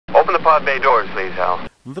Open the pod bay doors, please, Hal.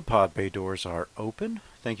 The pod bay doors are open.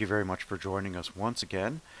 Thank you very much for joining us once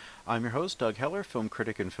again. I'm your host, Doug Heller, film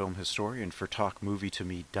critic and film historian for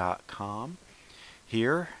TalkMovieToMe.com.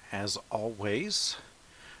 Here, as always,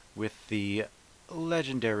 with the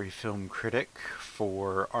legendary film critic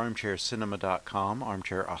for ArmchairCinema.com,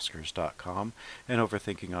 ArmchairOscars.com, and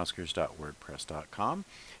OverThinkingOscars.wordpress.com,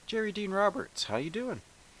 Jerry Dean Roberts. How you doing?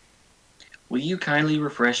 Will you kindly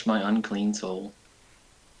refresh my unclean soul?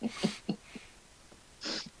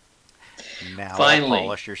 Now Finally. I'll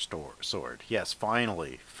polish your sword. Yes,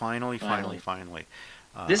 finally.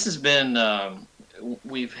 This has been,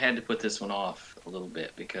 we've had to put this one off a little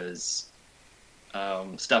bit because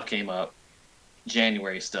stuff came up,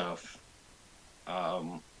 January stuff,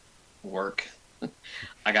 work.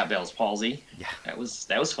 I got Bell's palsy. Yeah. That was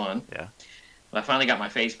fun. Yeah. I finally got my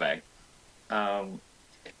face back.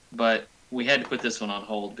 But we had to put this one on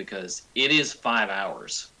hold because it is 5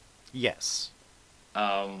 hours. Yes.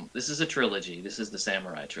 This is a trilogy. This is the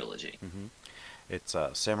Samurai Trilogy. Mm-hmm. It's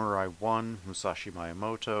Samurai 1, Musashi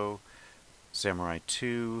Miyamoto, Samurai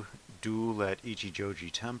 2, Duel at Ichijoji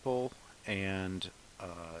Temple, and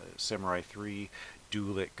Samurai 3,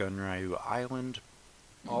 Duel at Gunryu Island.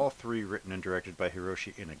 Mm-hmm. All three written and directed by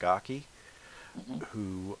Hiroshi Inagaki, mm-hmm.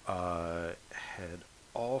 who had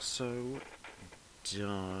also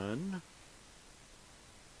done...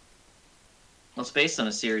 Well, it's based on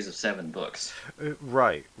a series of 7 books.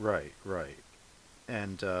 Right.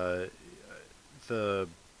 And the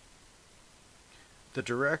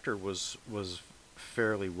director was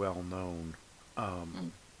fairly well known.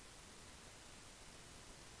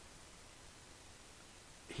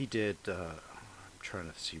 He did. I'm trying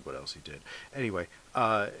to see what else he did. Anyway,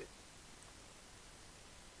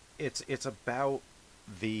 it's about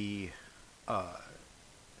the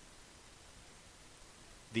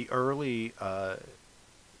early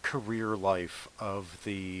career life of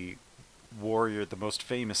the warrior, the most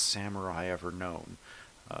famous samurai ever known,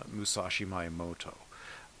 Musashi Miyamoto,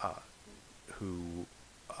 who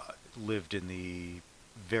lived in the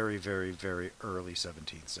very, very, very early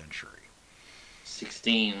 17th century.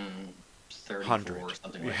 1634 or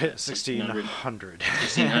something like that. 1600.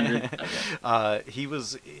 1600. Okay. He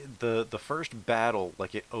was the first battle,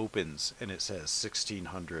 like it opens and it says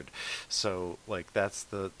 1600, so like that's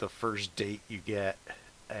the first date you get.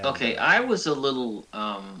 And, okay, I was a little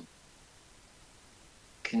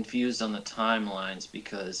confused on the timelines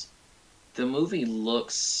because the movie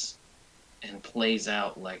looks and plays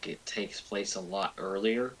out like it takes place a lot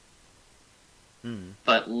earlier.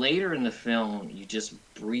 But later in the film, you just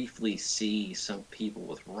briefly see some people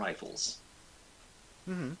with rifles.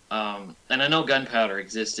 Mm-hmm. And I know gunpowder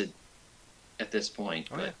existed at this point,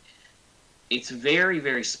 but it's very,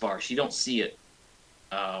 very sparse. You don't see it.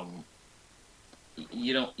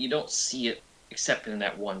 You don't see it except in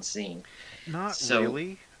that one scene. Not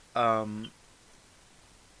really. But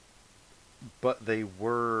they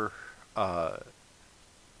were.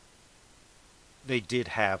 They did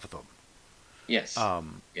have them. Yes.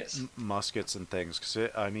 Yes. Muskets and things, because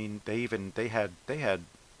they had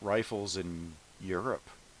rifles in Europe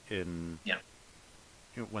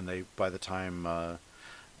by the time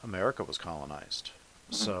America was colonized.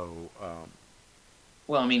 Mm-hmm. So.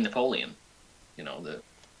 Well, I mean Napoleon, he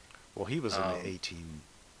was in the 18.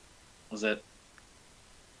 Was that?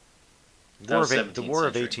 The War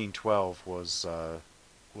of 1812 was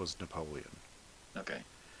Napoleon. Okay.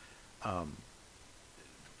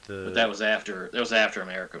 But that was after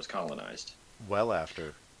America was colonized. Well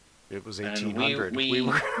after. It was 1800.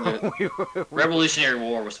 The Revolutionary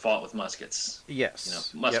War was fought with muskets.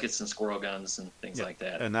 Yes. Muskets and squirrel guns and things like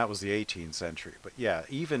that. And that was the 18th century. But yeah,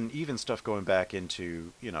 even stuff going back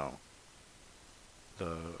into, the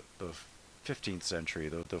 15th century,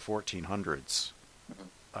 the 1400s,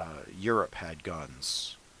 mm-hmm. Europe had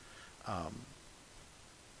guns.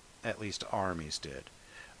 At least armies did.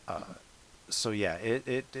 So yeah,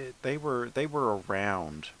 they were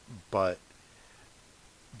around, but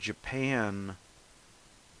Japan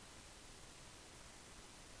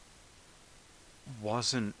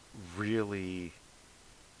wasn't really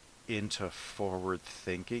into forward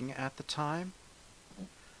thinking at the time,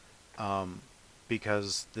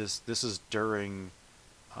 because this is during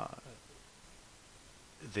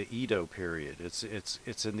the Edo period. It's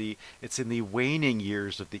in the waning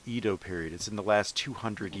years of the Edo period. It's in the last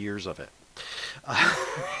 200 years of it.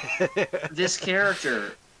 This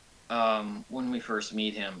character, when we first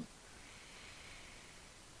meet him,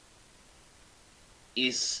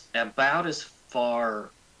 is about as far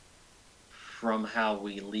from how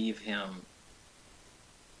we leave him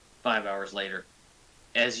 5 hours later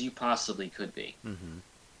as you possibly could be. Mm-hmm.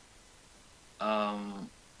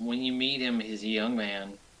 When you meet him, he's a young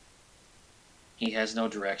man. He has no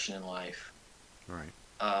direction in life. Right.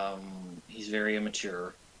 He's very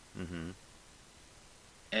immature. Mm-hmm.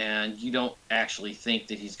 And you don't actually think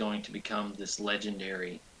that he's going to become this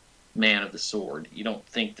legendary man of the sword. You don't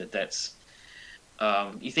think that that's.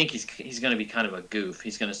 You think he's going to be kind of a goof.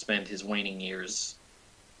 He's going to spend his waning years,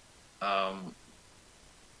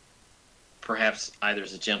 perhaps either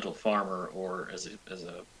as a gentle farmer or as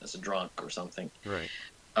a drunk or something. Right.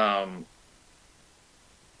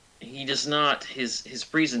 He does not. His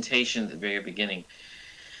presentation at the very beginning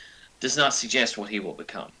does not suggest what he will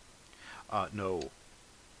become. No.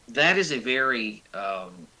 That is a very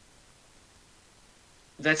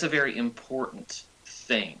that's a very important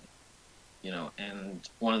thing, and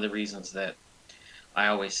one of the reasons that I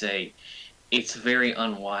always say it's very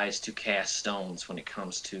unwise to cast stones when it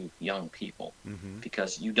comes to young people, Mm-hmm.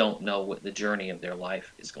 because you don't know what the journey of their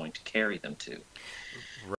life is going to carry them to.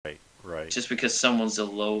 Right. Right. Just because someone's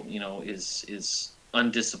is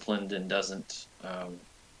undisciplined and doesn't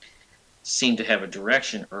seem to have a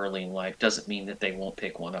direction early in life doesn't mean that they won't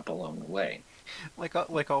pick one up along the way. Like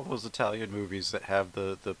all those Italian movies that have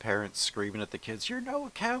the parents screaming at the kids, "You're no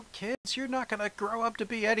account, kids. You're not gonna grow up to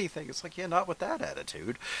be anything." It's like, yeah, not with that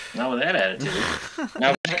attitude. Not with that attitude.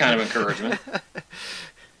 Not with that kind of encouragement.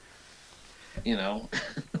 you know,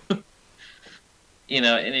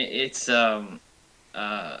 and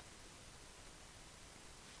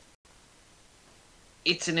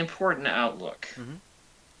it's an important outlook. Mm-hmm.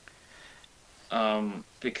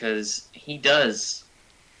 Because he does.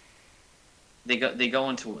 They go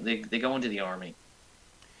into the army.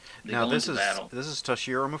 They Now go this into is battle. this is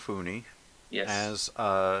Toshiro Mifune Yes,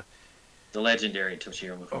 as the legendary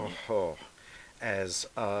Toshiro Mifune. as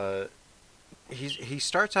he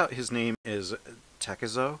starts out. His name is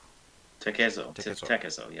Tekezo.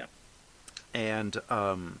 Tekezo, yeah. And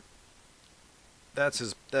that's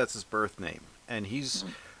his birth name, and he's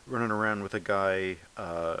running around with a guy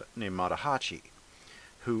named Matahachi,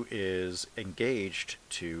 who is engaged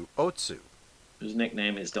to Otsu, whose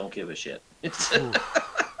nickname is "Don't Give a Shit."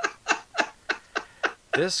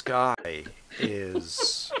 This guy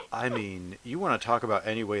is, I mean, you want to talk about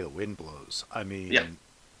any way the wind blows. I mean, yeah.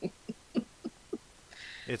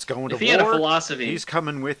 It's going to war. If he had a philosophy, he's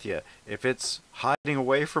coming with you. If it's hiding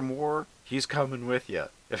away from war, he's coming with you.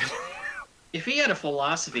 If he had a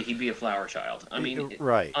philosophy, he'd be a flower child. I mean,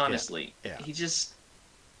 right? Honestly, yeah. He just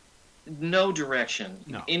no direction.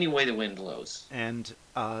 No. Any way the wind blows. And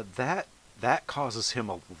that causes him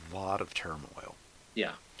a lot of turmoil.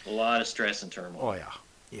 Yeah, a lot of stress and turmoil. Oh yeah.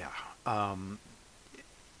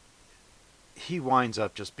 He winds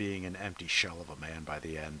up just being an empty shell of a man by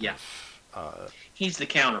the end. Yeah. He's the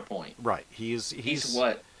counterpoint. Right. He's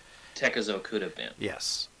what Tekezo could have been.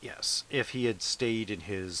 Yes. If he had stayed in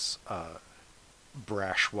his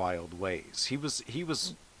brash, wild ways, he was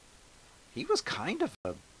kind of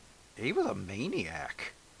a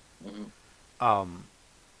maniac. Mm-hmm.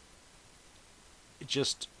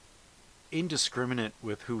 Just indiscriminate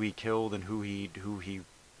with who he killed and who he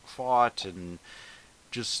fought, and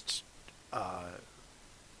just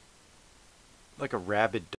like a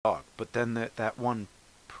rabid dog. But then that one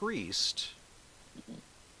priest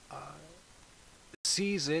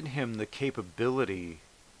sees in him the capability,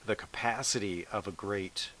 the capacity of a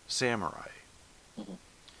great samurai. Mm-hmm.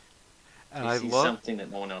 And I love something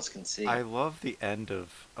that no one else can see. I love the end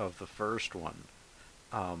of the first one.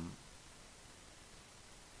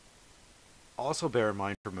 Also bear in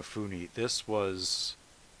mind for Mifune, this was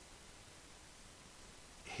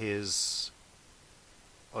his...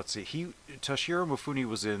 Let's see, Toshiro Mifune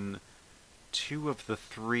was in 2 of the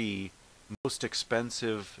 3 most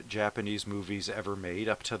expensive Japanese movies ever made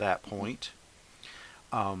up to that point.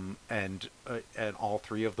 And all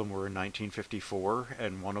 3 of them were in 1954,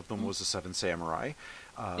 and one of them was The Seven Samurai.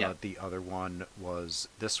 The other one was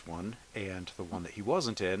this one, and the one that he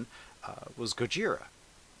wasn't in was Gojira.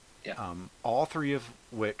 Yeah. All 3 of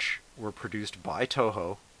which were produced by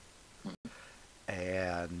Toho.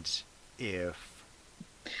 And if...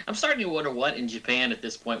 I'm starting to wonder what in Japan at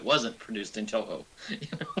this point wasn't produced in Toho.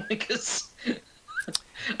 Because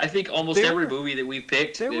I think almost every movie that we've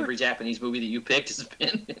picked, every Japanese movie that you picked has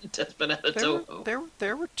been out of Toho.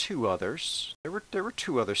 There were 2 others. There were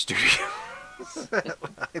 2 other studios.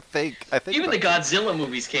 I think even the Godzilla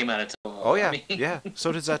movies came out of Toho. Oh yeah, yeah.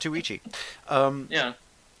 So did Zatoichi. Yeah.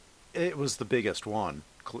 It was the biggest one,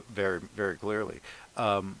 very, very clearly.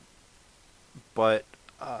 But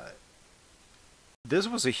this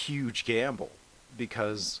was a huge gamble,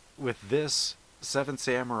 because with this, Seven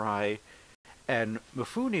Samurai, and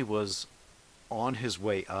Mifune was on his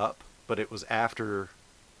way up, but it was after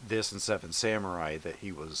this and Seven Samurai that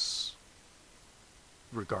he was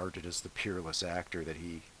regarded as the peerless actor that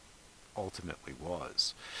he ultimately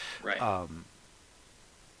was. Right.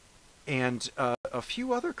 And a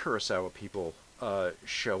few other Kurosawa people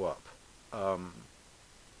show up.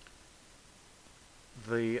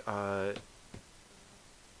 The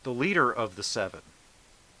leader of the Seven,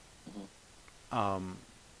 and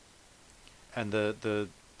the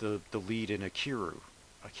lead in Akiru.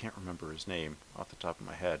 I can't remember his name off the top of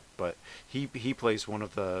my head, but he plays one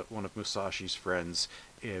of Musashi's friends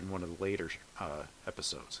in one of the later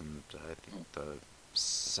episodes, and I think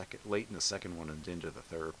late in the second one and into the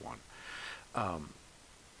third one.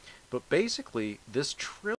 But basically, this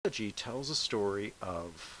trilogy tells a story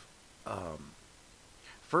of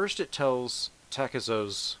first it tells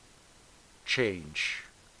Takezo's change.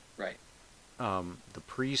 Right. The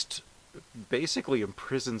priest basically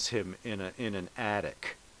imprisons him in an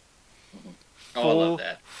attic. Oh, I love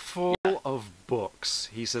that. Full of books.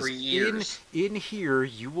 He says, For years. In here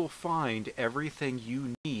you will find everything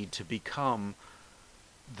you need to become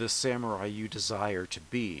the samurai you desire to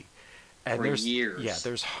be. And For years. Yeah,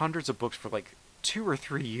 there's hundreds of books for like 2 or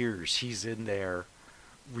 3 years. He's in there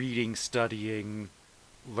reading, studying,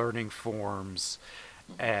 learning forms,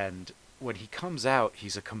 and when he comes out,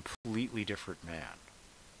 he's a completely different man.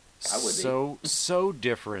 I would be. So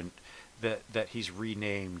different that he's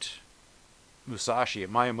renamed Musashi.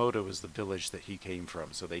 And Miyamoto is the village that he came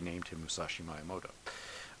from, so they named him Musashi Miyamoto.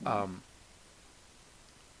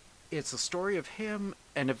 It's a story of him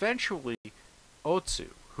and eventually Otsu,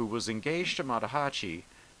 who was engaged to Madahachi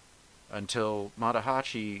until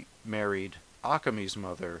Madahachi married Akami's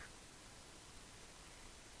mother.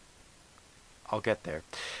 I'll get there.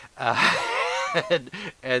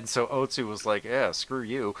 And so Otsu was like, yeah, screw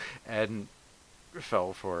you, and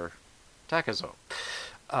fell for Takezo.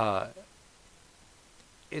 I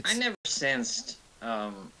never sensed,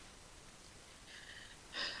 how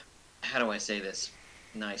do I say this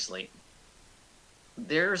nicely?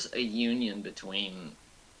 There's a union between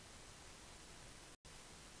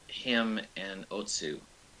him and Otsu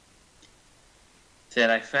that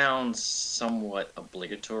I found somewhat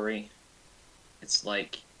obligatory. It's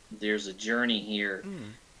like there's a journey here,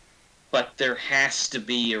 but there has to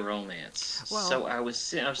be a romance. Well, so I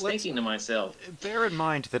was thinking to myself, bear in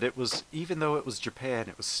mind that it was, even though it was Japan,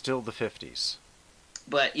 it was still the 50s.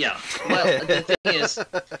 But yeah, well, the thing is,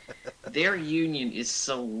 their union is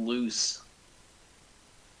so loose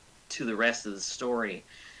to the rest of the story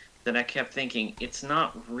that I kept thinking, it's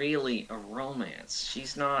not really a romance.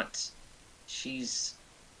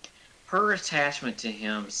 Her attachment to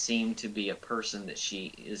him seemed to be a person that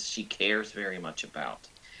she cares very much about.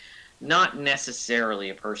 Not necessarily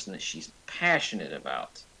a person that she's passionate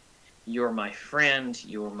about. You're my friend,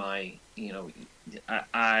 you're my,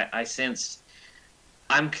 I sense,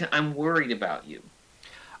 I'm worried about you.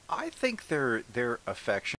 I think their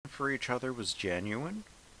affection for each other was genuine.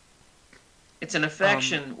 It's an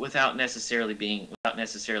affection without necessarily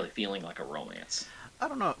feeling like a romance. I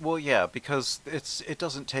don't know. Well, yeah, because it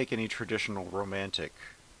doesn't take any traditional romantic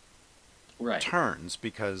turns,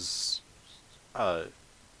 because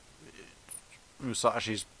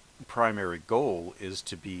Musashi's primary goal is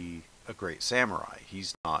to be a great samurai.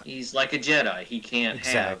 He's not. He's like a Jedi. He can't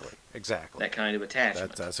have that kind of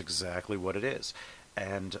attachment. That's exactly what it is,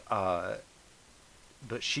 and but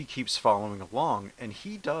she keeps following along, and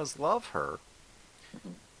he does love her,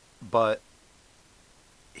 but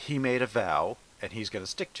he made a vow, and he's going to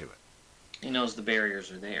stick to it. He knows the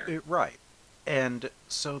barriers are there. Right. And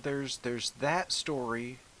so there's that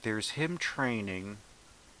story. There's him training,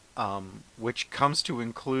 which comes to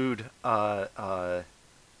include what's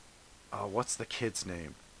the kid's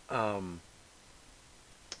name?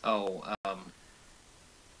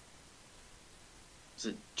 Is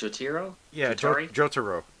it Jotaro? Yeah,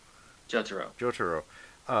 Jotaro. Jotaro.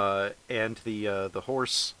 And the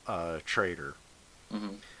horse trader.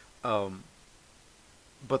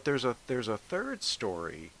 But there's a third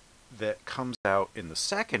story that comes out in the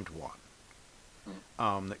second one,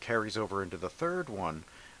 that carries over into the third one,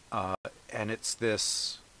 and it's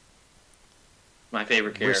this my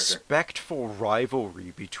favorite character, respectful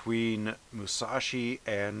rivalry between Musashi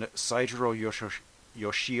and Seijiro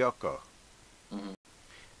Yoshioka.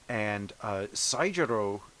 And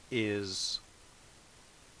Seijiro is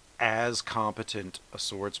as competent a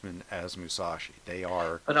swordsman as Musashi. They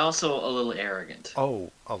are... But also a little arrogant.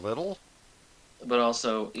 Oh, a little? But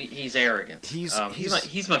also, he's arrogant. He's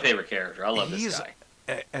my favorite character. I love this guy.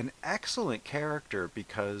 An excellent character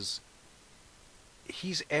because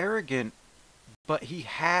he's arrogant, but he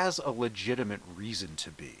has a legitimate reason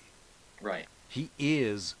to be. Right. He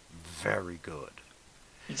is very good.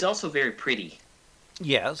 He's also very pretty.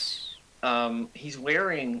 Yes. He's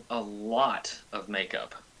wearing a lot of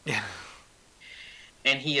makeup, Yeah.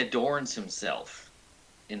 and he adorns himself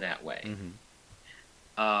in that way.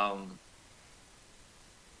 Mm-hmm. Um,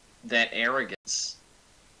 that arrogance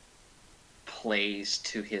plays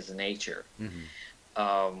to his nature.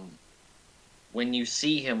 Mm-hmm. When you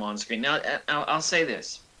see him on screen, now I'll say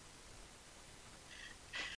this,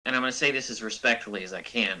 and I'm going to say this as respectfully as I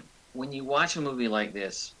can. When you watch a movie like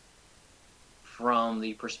this from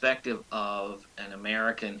the perspective of an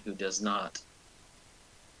American who does not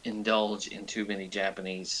indulge in too many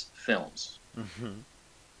Japanese films, Mm-hmm.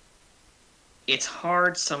 it's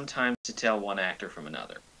hard sometimes to tell one actor from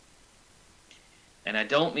another. And I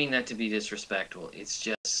don't mean that to be disrespectful. It's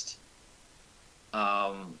just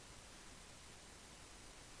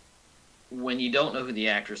when you don't know who the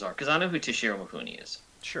actors are, because I know who Toshiro Mifune is.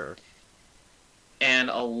 Sure. And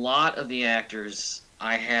a lot of the actors,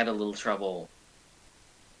 I had a little trouble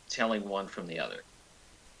telling one from the other.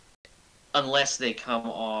 Unless they come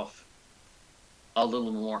off a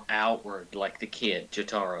little more outward, like the kid,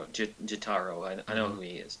 Jotaro. I know who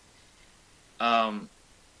he is.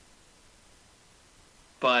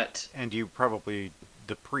 But... And you probably...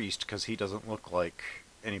 the priest, because he doesn't look like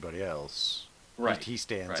anybody else. Right. He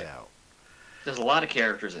stands out. There's a lot of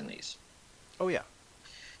characters in these. Oh, yeah.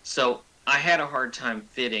 So I had a hard time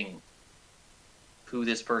fitting who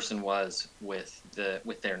this person was with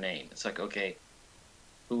their name. It's like, okay,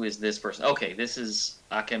 who is this person? Okay, this is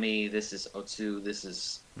Akemi, this is Otsu, this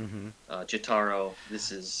is Jotaro,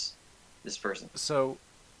 this is this person. So,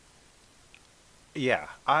 yeah,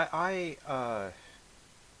 I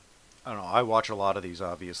don't know. I watch a lot of these,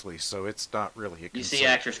 obviously, so it's not really a concern. You see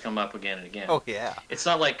actors come up again and again. Oh, yeah. It's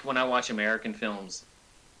not like when I watch American films,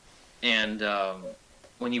 and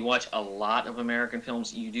when you watch a lot of American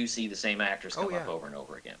films, you do see the same actors come up over and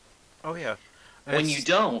over again. Oh, yeah. When you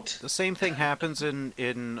don't... The same thing happens in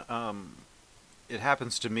it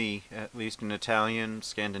happens to me, at least in Italian,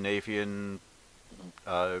 Scandinavian,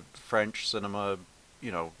 French cinema,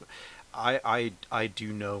 you know... I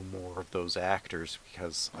do know more of those actors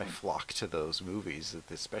because I flock to those movies,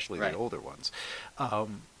 especially the older ones.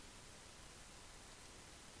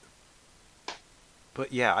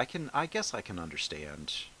 But yeah, I guess I can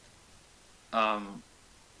understand.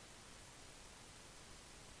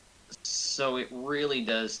 So it really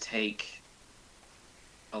does take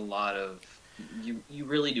a lot of... You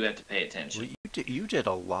really do have to pay attention. Well, you did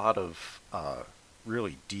a lot of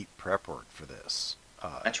really deep prep work for this.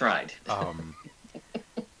 I tried.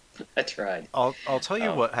 I tried. I'll tell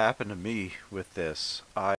you what happened to me with this.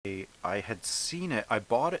 I had seen it. I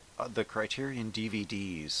bought it, the Criterion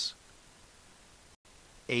DVDs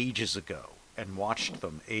ages ago and watched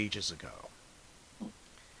them ages ago.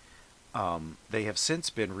 They have since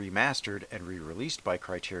been remastered and re-released by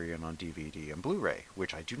Criterion on DVD and Blu-ray,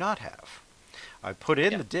 which I do not have. I put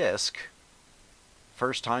in the disc,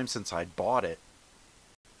 first time since I'd bought it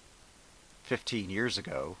 15 years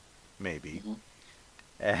ago, maybe,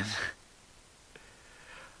 and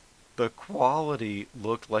the quality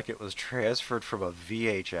looked like it was transferred from a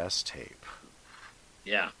VHS tape.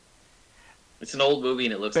 Yeah. It's an old movie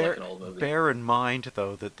and it looks like an old movie. Bear in mind,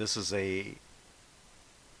 though, that this is a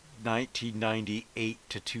 1998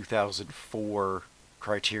 to 2004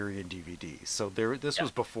 Criterion DVD. So this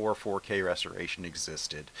was before 4K restoration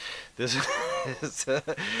existed. This is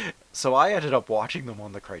so I ended up watching them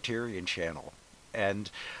on the Criterion channel, and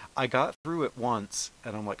I got through it once,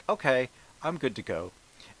 and I'm like, okay, I'm good to go.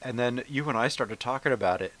 And then you and I started talking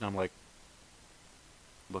about it, and I'm like,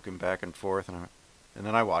 looking back and forth, and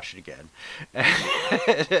then I watched it again.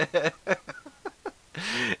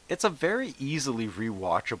 It's a very easily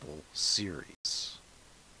rewatchable series.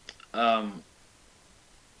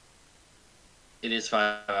 It is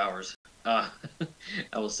 5 hours. I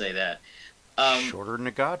will say that. Shorter than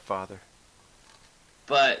The Godfather.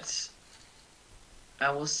 But I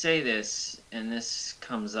will say this, and this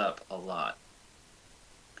comes up a lot.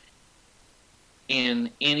 In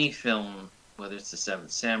any film, whether it's The Seventh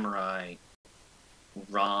Samurai,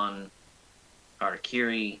 Ron,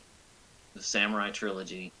 Harakiri, the Samurai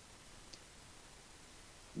Trilogy,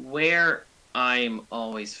 where I'm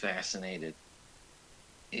always fascinated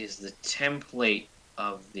is the template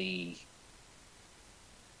of the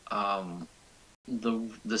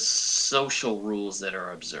social rules that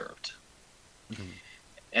are observed. Mm-hmm.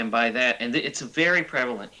 And by that, and it's very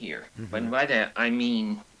prevalent here, but by that I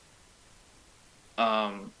mean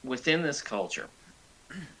within this culture,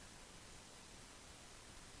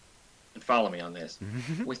 and follow me on this,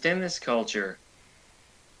 within this culture,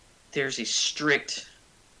 there's a strict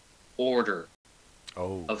order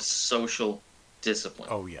Oh. of social discipline.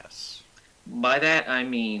 Oh, yes. By that I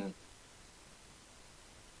mean,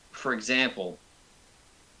 for example,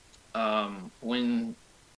 when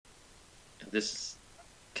this is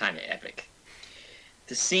kind of epic,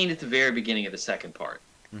 the scene at the very beginning of the second part,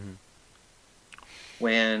 Mm-hmm.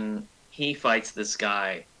 when he fights this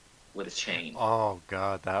guy with a chain. Oh,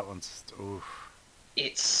 God, that one's... Oof.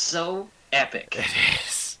 It's so epic. It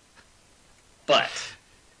is. But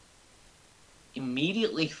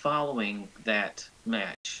immediately following that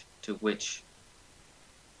match, to which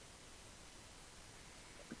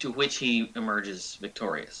he emerges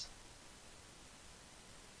victorious,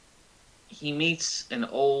 he meets an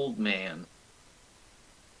old man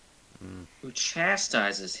who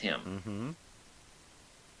chastises him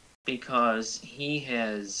because he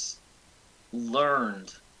has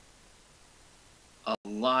learned a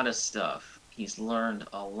lot of stuff. He's learned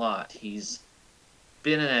a lot. He's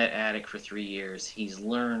been in that attic for 3 years. He's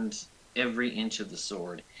learned every inch of the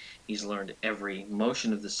sword. He's learned every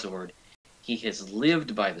motion of the sword. He has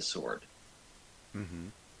lived by the sword.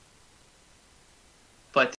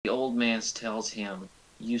 But the old man tells him,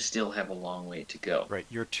 you still have a long way to go. Right,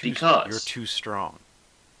 you're too strong.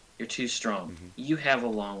 You're too strong. You have a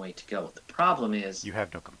long way to go. The problem is... You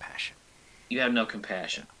have no compassion. You have no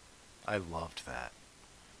compassion. I loved that.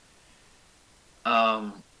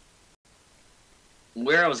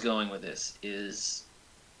 Where I was going with this is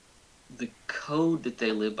the code that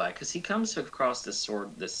they live by. Because he comes across this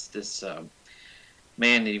sword, this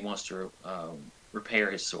man that he wants to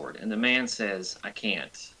repair his sword. And the man says, I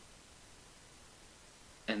can't.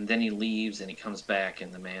 And then he leaves and he comes back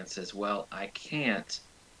and the man says, well, I can't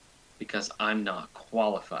because I'm not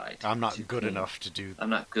qualified. I'm not good enough to do I'm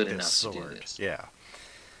not good enough sword. to do this. Yeah.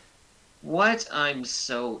 What I'm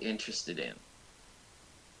so interested in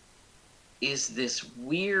is this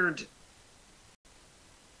weird,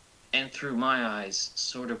 and through my eyes,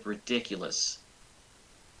 sort of ridiculous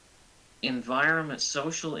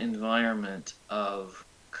social environment of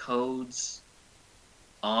codes,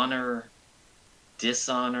 honor,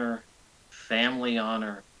 dishonor, family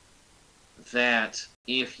honor, that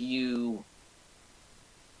if you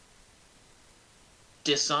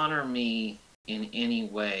dishonor me in any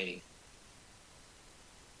way,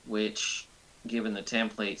 which, given the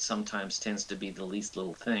template, sometimes tends to be the least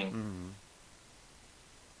little thing,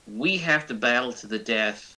 we have to battle to the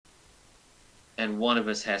death, and one of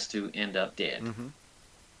us has to end up dead.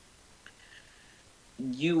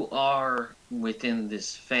 You are within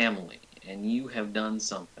this family, and you have done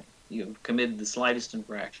something. You have committed the slightest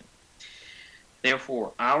infraction.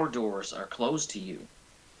 Therefore, our doors are closed to you.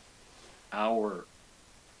 Our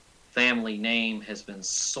family name has been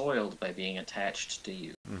soiled by being attached to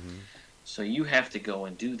you. So you have to go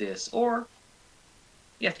and do this, or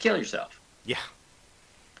you have to kill yourself. Yeah.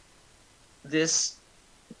 This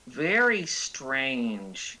very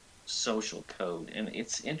strange social code, and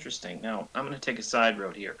it's interesting. Now, I'm going to take a side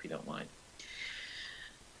road here, if you don't mind.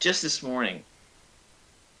 Just this morning,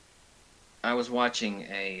 I was watching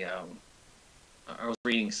I was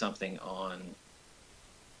reading something on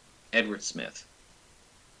Edward Smith,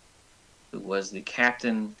 who was the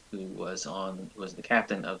captain was the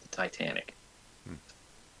captain of the Titanic.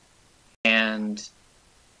 And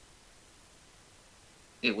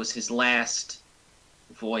it was his last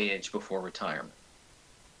voyage before retirement.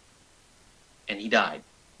 And he died.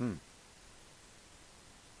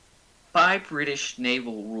 By British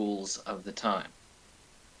naval rules of the time,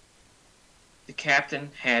 the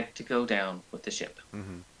captain had to go down with the ship.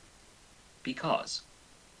 Because,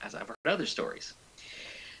 as I've heard other stories,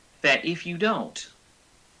 that if you don't,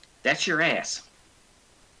 that's your ass.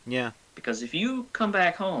 Yeah. Because if you come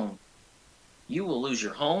back home, you will lose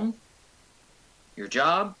your home, your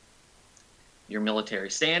job, your military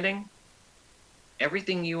standing,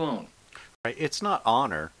 everything you own. Right. It's not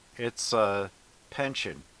honor. It's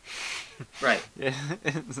pension. Right.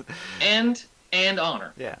 and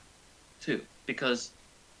honor. Yeah. Too. Because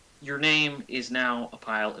your name is now a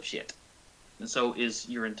pile of shit. And so is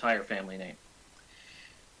your entire family name.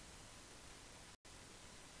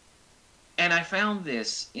 And I found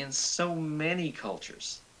this in so many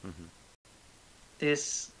cultures.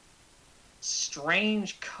 This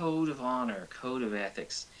strange code of honor, code of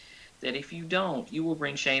ethics, that if you don't, you will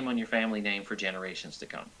bring shame on your family name for generations to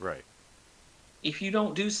come. Right. If you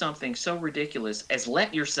don't do something so ridiculous as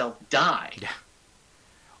let yourself die. Yeah.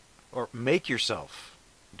 Or make yourself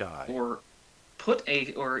die. Or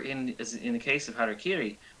in the case of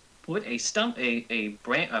harakiri, put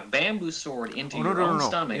a bamboo sword into your own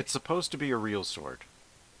stomach. It's supposed to be a real sword.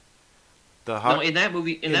 No, in that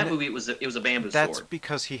movie, it was a bamboo That's sword.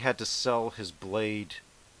 because he had to sell his blade,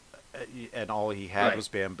 and all he had Right. was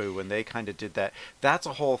bamboo, and they kind of did that. That's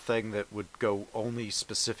a whole thing that would go only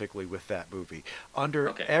specifically with that movie. Under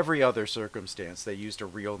Okay. every other circumstance, they used a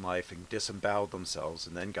real knife and disemboweled themselves,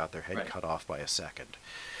 and then got their head Right. cut off by a second.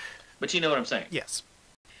 But you know what I'm saying? Yes.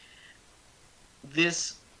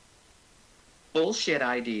 This bullshit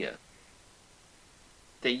idea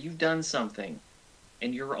that you've done something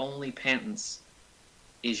and your only penance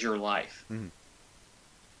is your life Mm-hmm.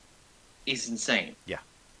 is insane. Yeah.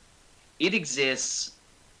 It exists.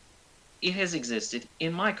 It has existed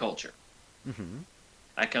in my culture. Mm-hmm.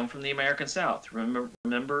 I come from the American South.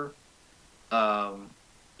 Remember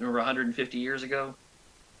 150 years ago?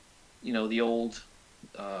 You know, the old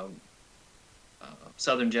um,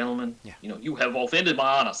 Southern gentleman. Yeah. You know, you have offended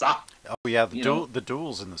my honor, sir. Oh yeah, The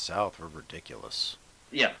duels in the South were ridiculous.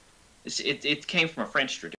 yeah, it came from a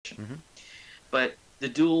French tradition. Mm-hmm. But the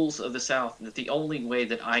duels of the South, that the only way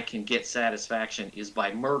that I can get satisfaction is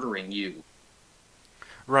by murdering you.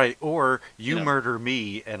 Right, or You you know, murder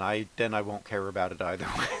me, and I won't care about it either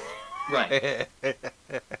right. way.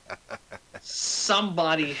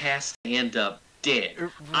 Somebody has to end up dead.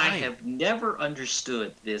 I Right. have never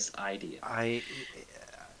understood this idea. I.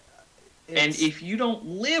 And It's. if you don't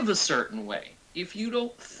live a certain way, if you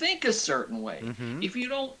don't think a certain way, Mm-hmm. if you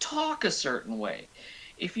don't talk a certain way,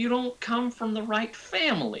 if you don't come from the right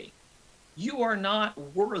family, you are not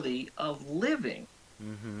worthy of living.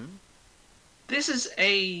 Mm-hmm. This is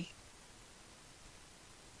a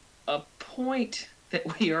point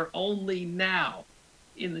that we are only now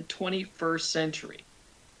in the 21st century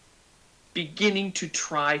beginning to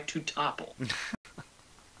try to topple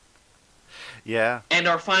Yeah, and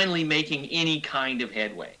are finally making any kind of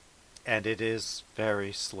headway. and it is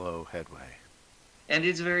very slow headway. And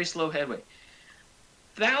it's very slow headway.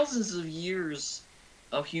 Thousands of years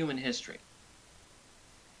of human history.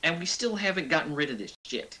 And we still haven't gotten rid of this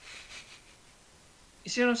shit. You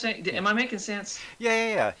see what I'm saying? Am I making sense?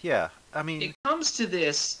 Yeah. I mean, It comes to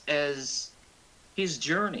this as his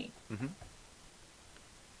journey. mm-hmm.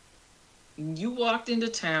 You walked into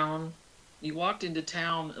town. You walked into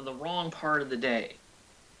town the wrong part of the day.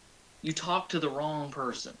 You talked to the wrong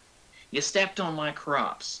person. You stepped on my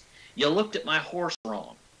crops. You looked at my horse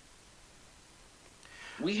wrong.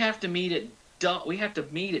 We have to meet at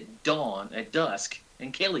dawn, at dusk,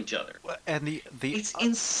 and kill each other. And It's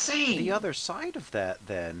insane. the other side of that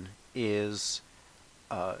then is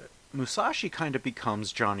Musashi kind of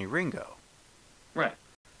becomes Johnny Ringo. Right.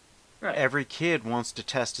 Right. Every kid wants to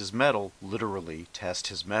test his mettle, literally test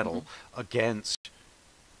his mettle, against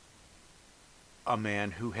a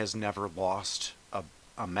man who has never lost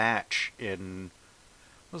a match in.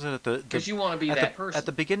 Was it at the? Because you want to be that person. At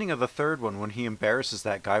the beginning of the third one, when he embarrasses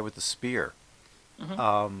that guy with the spear,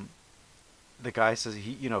 Mm-hmm. the guy says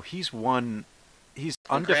he's won. He's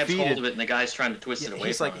And grabs undefeated. hold of it, and the guy's trying to twist it away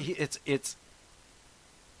He's from like him. it's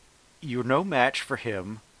you're no match for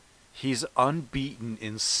him. He's unbeaten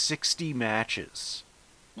in 60 matches.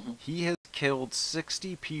 Mm-hmm. He has killed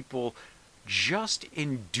 60 people just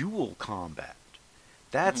in duel combat.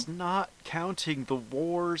 That's not counting the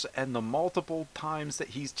wars and the multiple times that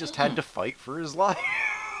he's just had to fight for his life.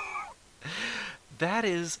 That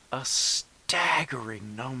is a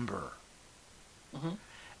staggering number. Mm-hmm.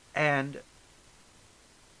 And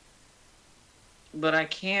But I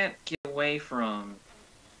can't get away from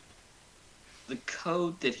the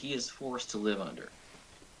code that he is forced to live under,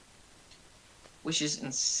 which is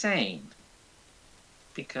insane.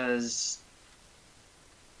 Because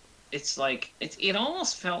it's like it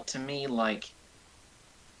almost felt to me like,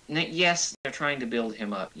 yes, they're trying to build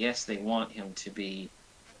him up. Yes, they want him to be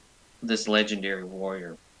this legendary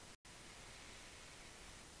warrior.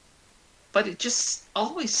 But it just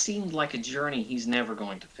always seemed like a journey he's never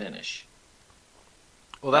going to finish.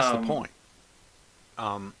 well, that's the point.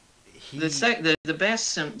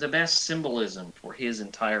 The best symbolism for his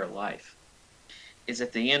entire life is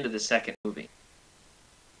at the end of the second movie,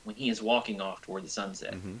 when he is walking off toward the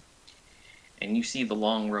sunset, and you see the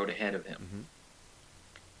long road ahead of him.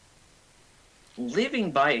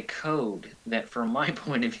 Living by a code that, from my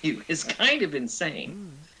point of view, is kind of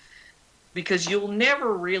insane, because you'll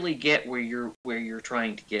never really get where you're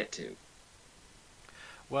trying to get to.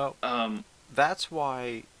 Well, that's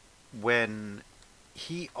why when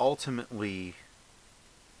he ultimately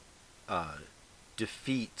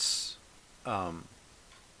defeats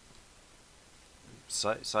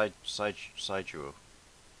Saijuo,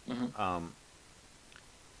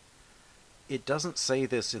 it doesn't say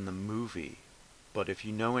this in the movie, but if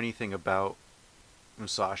you know anything about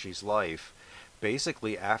Musashi's life,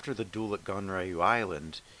 basically after the duel at Gunryu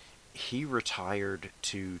Island, he retired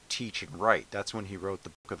to teach and write. That's when he wrote the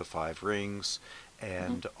Book of the Five Rings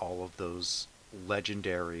and all of those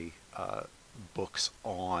legendary books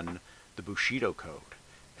on the Bushido Code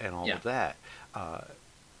and all Yeah. of that.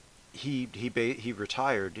 He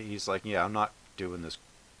retired. He's like, yeah, I'm not doing this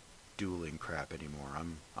dueling crap anymore.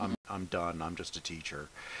 I'm done. I'm just a teacher.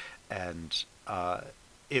 And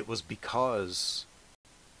it was because,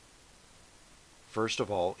 first of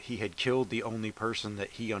all, he had killed the only person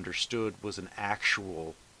that he understood was an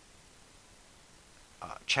actual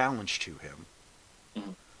challenge to him.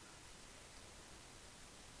 Mm-hmm.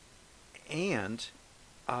 And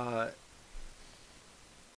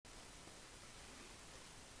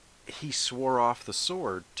he swore off the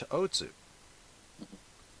sword to Otsu.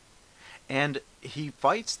 And he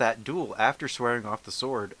fights that duel after swearing off the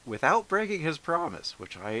sword without breaking his promise,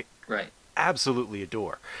 which I Right. absolutely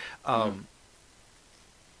adore.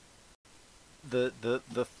 The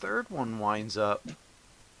third one winds up,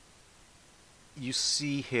 you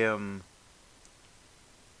see him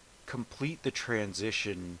complete the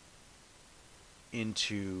transition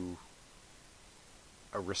into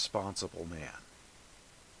a responsible man.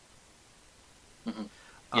 Mm-hmm.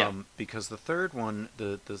 Yeah. Because the third one,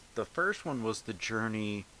 the first one was the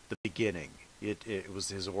journey, the beginning. It was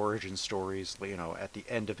his origin stories. You know, at the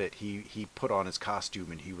end of it, he put on his costume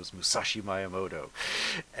and he was Musashi Miyamoto.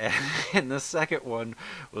 And the second one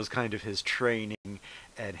was kind of his training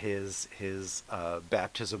and his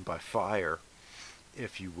baptism by fire,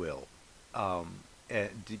 if you will.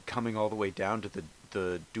 And coming all the way down to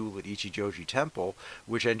the duel at Ichijoji Temple,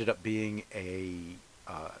 which ended up being an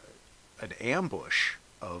ambush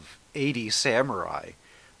of 80 samurai,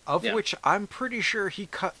 of which I'm pretty sure he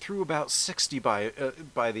cut through about 60 by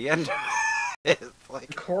the end of it. Like,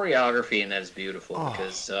 the choreography in that is beautiful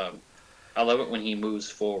because I love it when he moves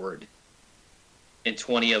forward and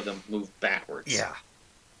 20 of them move backwards. Yeah.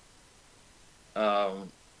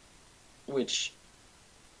 Which,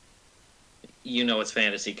 you know, it's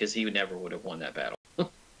fantasy because he never would have won that battle.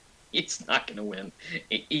 He's not going to win.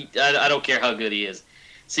 I don't care how good he is.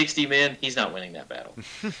 60 men, he's not winning that battle.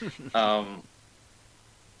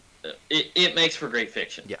 It makes for great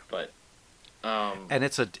fiction. Yeah. But and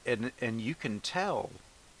it's and you can tell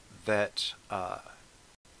that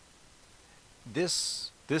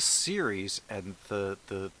this series and the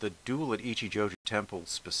duel at Ichijoji Temple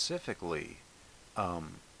specifically,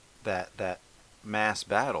 that mass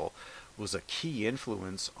battle was a key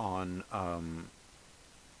influence on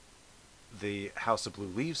the House of Blue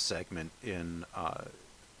Leaves segment in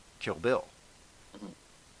Kill Bill.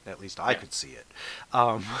 At least I could see it.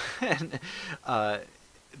 And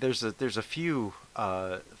there's a few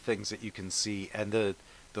things that you can see, and the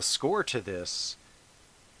score to this.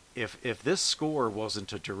 If this score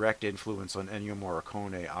wasn't a direct influence on Ennio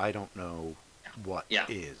Morricone, I don't know what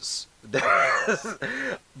is.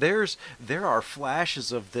 There are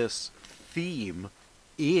flashes of this theme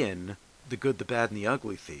in The Good, the Bad, and the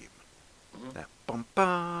Ugly theme. That bum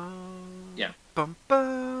bum. Bum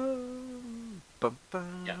bum. Bum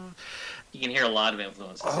bum. Yeah. You can hear a lot of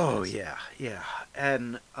influences. Oh yeah.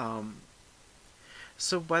 And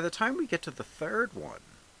so by the time we get to the third one,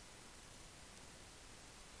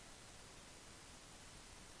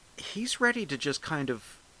 he's ready to just kind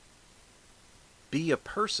of be a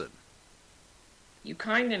person. You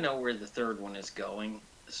kind of know where the third one is going,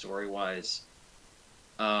 story-wise,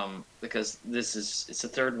 because it's the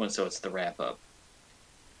third one, so it's the wrap-up.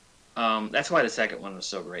 That's why the second one was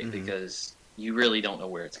so great, because you really don't know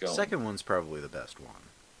where it's going. The second one's probably the best one.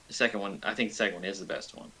 I think the second one is the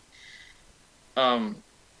best one.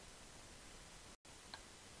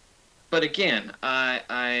 But again,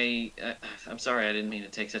 I'm sorry I didn't mean to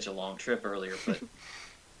take such a long trip earlier, but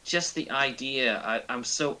just the idea, I'm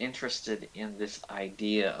so interested in this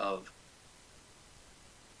idea of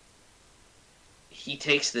he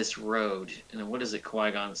takes this road, and what is it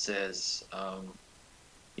Qui-Gon says?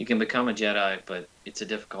 You can become a Jedi, but it's a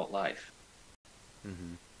difficult life.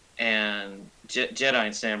 And Jedi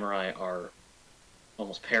and Samurai are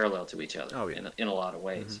almost parallel to each other in a lot of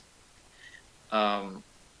ways.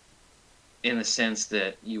 In the sense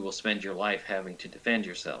that you will spend your life having to defend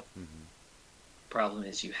yourself. Problem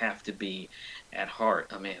is you have to be at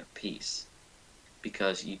heart a man of peace,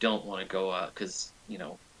 because you don't want to go out, because you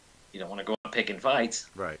don't want to go out picking fights.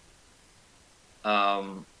 Right.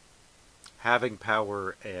 Having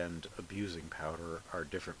power and abusing power are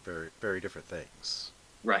different, very, very different things.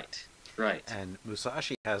 Right. And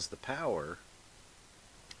Musashi has the power.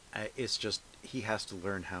 It's just he has to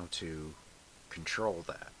learn how to control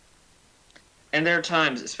that. And there are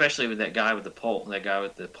times, especially with that guy with the pole,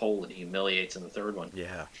 that he humiliates in the third one.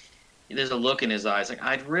 Yeah. There's a look in his eyes like,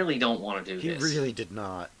 I really don't want to do He this. really did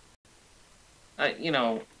not.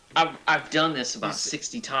 I've done this about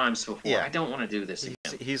 60 times before. Yeah. I don't want to do this again.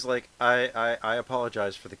 He's like, I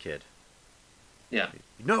apologize for the kid. Yeah.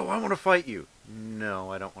 No, I want to fight you.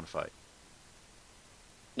 No, I don't want to fight.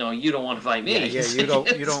 No, you don't want to fight me. Yeah, you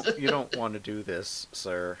don't want to do this,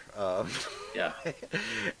 sir. Yeah.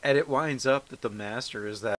 And it winds up that the master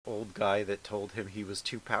is that old guy that told him he was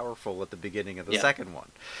too powerful at the beginning of the second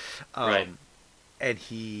one. Right. And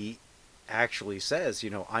he actually says,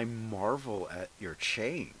 I marvel at your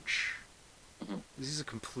change. Mm-hmm. He's a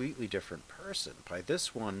completely different person. By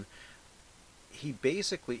this one, he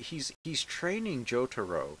basically he's training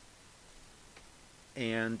Jotaro,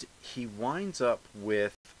 and he winds up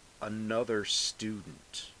with another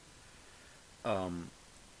student,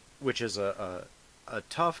 which is a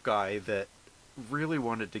tough guy that really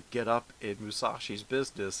wanted to get up in Musashi's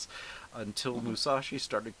business until Musashi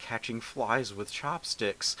started catching flies with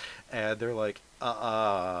chopsticks, and they're like,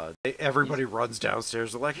 everybody runs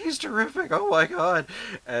downstairs. They're like, he's terrific, oh my god,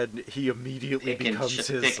 and he immediately becomes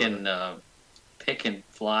picking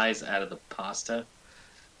flies out of the pasta,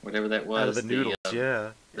 whatever that was. Out of the noodles,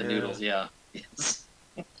 The noodles, yeah. Yes.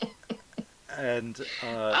 And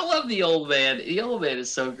I love the old man. The old man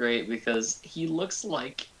is so great because he looks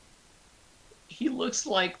like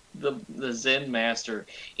the Zen master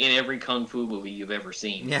in every kung fu movie you've ever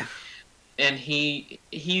seen. Yeah. And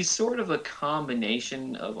he's sort of a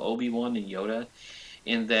combination of Obi-Wan and Yoda,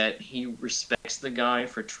 in that he respects the guy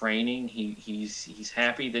for training. He's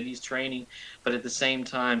happy that he's training, but at the same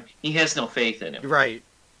time, he has no faith in him. Right.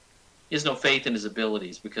 He has no faith in his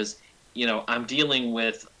abilities because, I'm dealing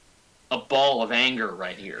with a ball of anger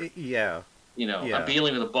right here. Yeah. I'm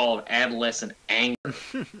dealing with a ball of adolescent anger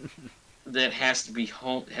that has to be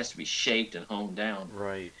shaped and honed down.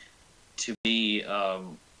 Right. To be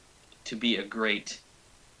a great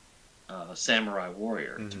samurai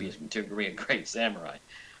warrior, to be a great samurai.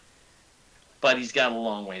 But he's got a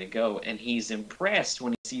long way to go, and he's impressed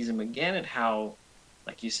when he sees him again at how,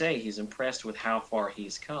 like you say, he's impressed with how far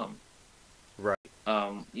he's come. Right.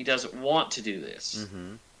 He doesn't want to do this.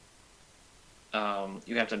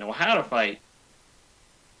 You have to know how to fight,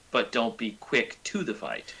 but don't be quick to the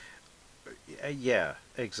fight. Yeah,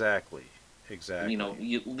 exactly. You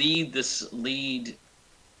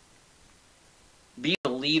be the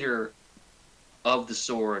leader of the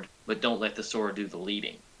sword, but don't let the sword do the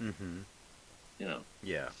leading.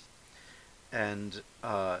 Yeah. And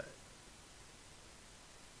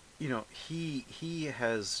he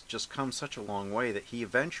has just come such a long way that he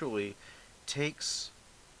eventually takes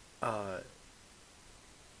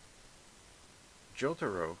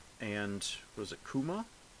Jotaro and, was it Kuma?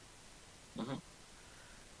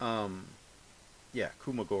 Yeah,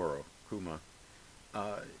 Kuma.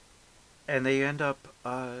 And they end up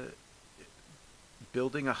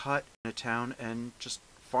building a hut in a town and just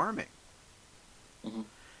farming.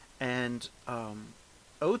 And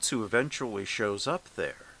Otsu eventually shows up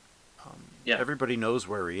there. Everybody knows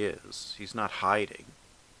where he is. He's not hiding.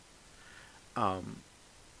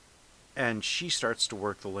 And she starts to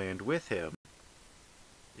work the land with him.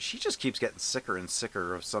 She just keeps getting sicker and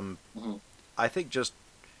sicker of some, I think, just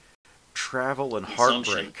travel and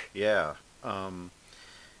heartbreak. Yeah.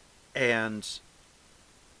 And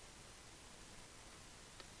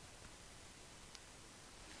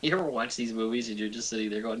you ever watch these movies and you're just sitting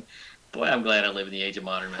there going, boy, I'm glad I live in the age of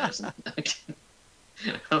modern medicine.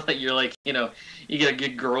 You're like, you get a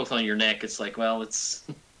good growth on your neck. It's like, well, it's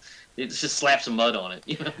just slap some mud on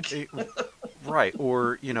it. Right.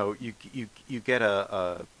 Or, you get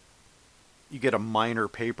a minor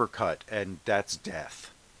paper cut and that's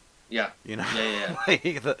death. Yeah. Yeah.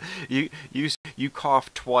 You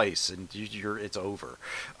cough twice and it's over.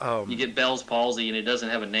 You get Bell's palsy and it doesn't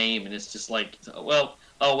have a name and it's just like, well,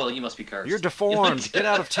 you must be cursed. You're deformed. Get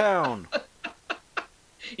out of town.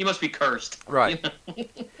 You must be cursed. Right. You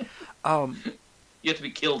have to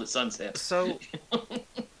be killed at sunset. So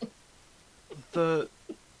the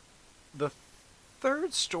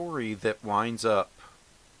third story that winds up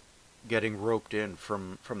getting roped in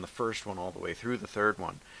from the first one all the way through the third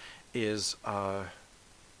one is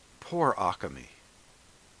poor Akemi.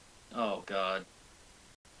 Oh God.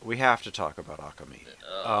 We have to talk about Akemi.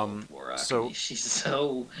 Poor Akemi. So, she's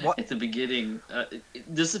so at the beginning.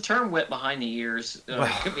 Does the term "wet behind the ears"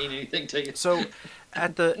 mean anything to you? So,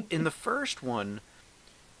 in the first one,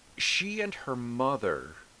 she and her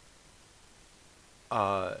mother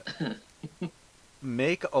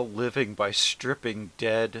make a living by stripping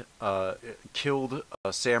dead, killed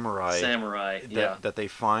samurai Samurai, yeah. that they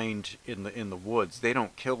find in the woods. They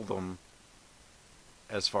don't kill them,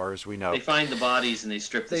 as far as we know. They find the bodies and they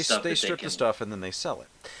strip the stuff. They strip the stuff and then they sell it.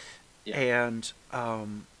 Yeah. And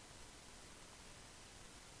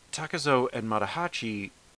Takazo and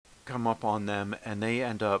Matahachi come up on them, and they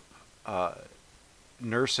end up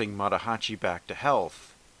nursing Matahachi back to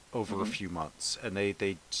health over a few months, and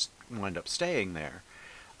they just wind up staying there.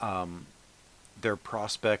 Their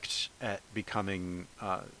prospect at becoming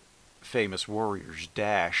famous warriors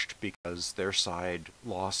dashed because their side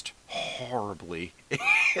lost horribly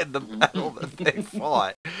in the battle that they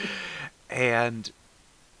fought. And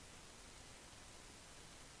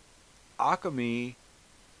Akemi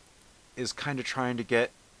is kind of trying to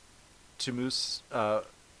get to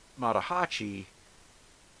Matahachi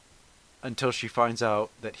until she finds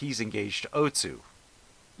out that he's engaged to Otsu.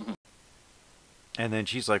 And then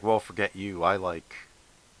she's like, well, forget you. I like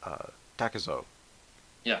Takazo.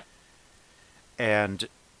 Yeah. And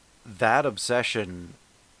that obsession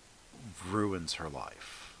ruins her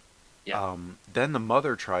life. Yeah. Then the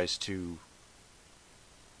mother tries to,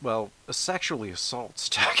 well, sexually assaults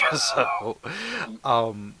Takazo.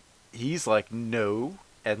 He's like, no,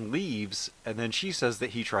 and leaves, and then she says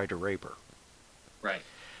that he tried to rape her. Right.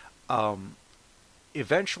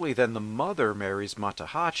 Eventually, then the mother marries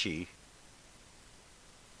Matahachi,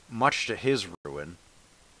 much to his ruin.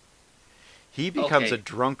 He becomes a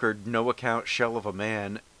drunkard, no-account shell of a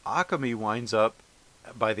man. Akemi winds up,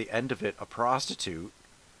 by the end of it, a prostitute.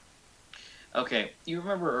 Okay, you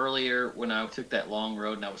remember earlier when I took that long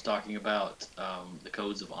road and I was talking about the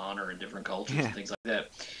codes of honor in different cultures and things like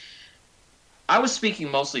that? I was speaking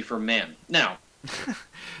mostly for men. Now,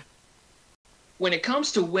 when it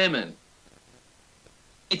comes to women,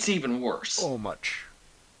 it's even worse. Oh, much.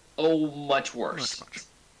 Oh, much worse. Much.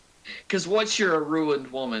 Because once you're a ruined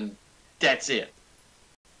woman, that's it.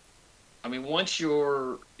 I mean, once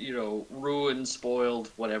you're, ruined, spoiled,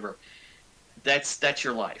 whatever, that's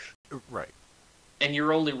your life. Right. And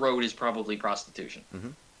your only road is probably prostitution.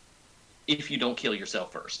 Mm-hmm. If you don't kill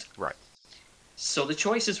yourself first. Right. So the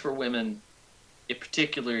choices for women,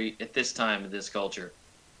 particularly at this time in this culture,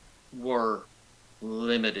 were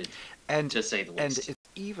limited, to say the least. And it's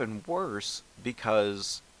even worse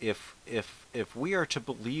because if we are to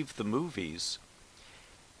believe the movies,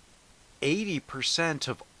 80%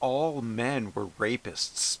 of all men were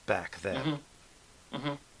rapists back then.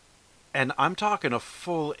 And I'm talking a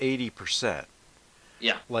full 80%.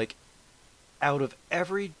 Yeah. Like, out of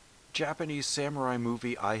every Japanese samurai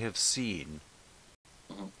movie I have seen,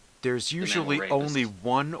 there's usually only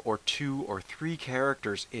 1 or 2 or 3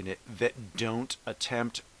 characters in it that don't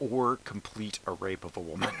attempt or complete a rape of a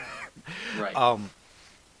woman. Right.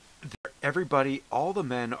 Everybody, all the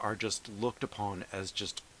men are just looked upon as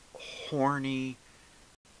just horny,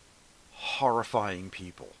 horrifying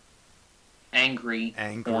people. Angry,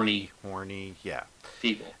 horny, yeah.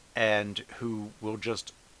 People. And who will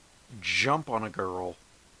just jump on a girl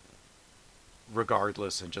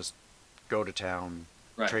regardless and just go to town,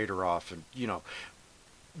 trade her off, and,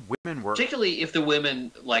 women were... Particularly if the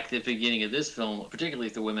women, like the beginning of this film, particularly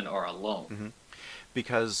if the women are alone.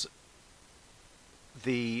 Because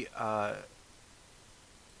the...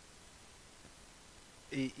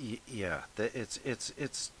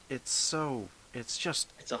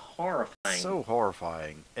 It's a horrifying. So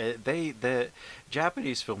horrifying. The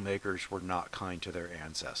Japanese filmmakers were not kind to their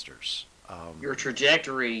ancestors. Your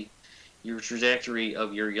trajectory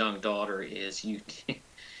of your young daughter is you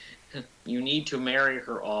need to marry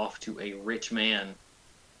her off to a rich man.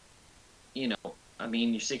 Your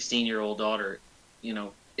 16-year-old daughter,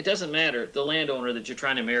 it doesn't matter. The landowner that you're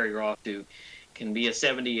trying to marry her off to can be a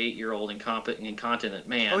 78-year-old incontinent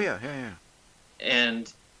man. Oh, yeah.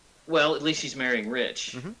 And, well, at least she's marrying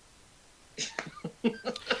rich.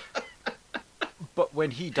 But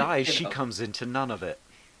when he dies, she comes into none of it.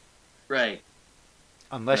 Right.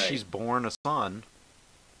 Unless she's born a son.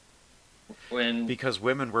 Because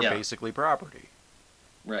women were basically property.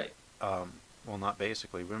 Right. Well, not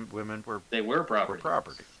basically. Women were... They were property. Were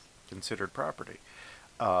property. Considered property.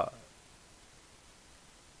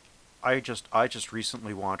 I just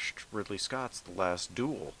recently watched Ridley Scott's The Last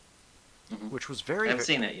Duel, which was very... I haven't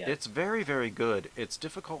seen it yet. It's very, very good. It's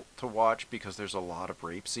difficult to watch because there's a lot of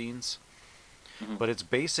rape scenes, but it's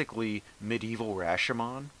basically medieval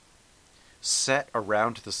Rashomon set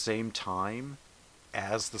around the same time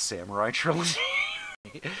as the Samurai Trilogy.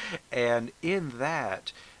 And in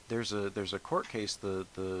that, there's a court case.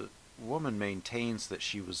 The woman maintains that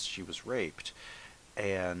she was raped,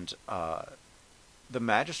 and the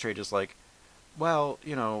magistrate is like, Well,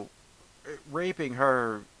 raping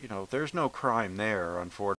her, there's no crime there,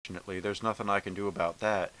 unfortunately. There's nothing I can do about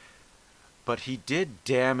that. But he did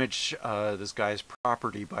damage this guy's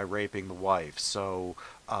property by raping the wife, so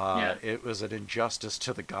Yeah. it was an injustice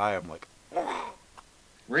to the guy. I'm like,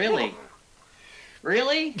 Really?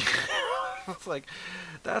 Really? it's like,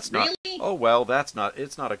 that's not. Really? Oh well, that's not.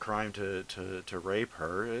 It's not a crime to rape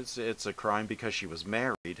her. It's a crime because she was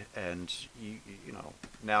married, and you know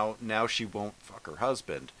now she won't fuck her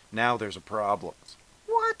husband. Now there's a problem.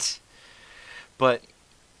 What? But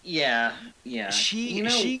Yeah, yeah.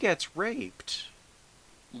 she gets raped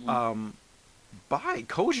Mhm, um, by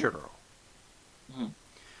Kojiro. mhm,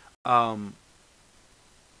 Um,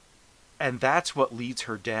 and that's what leads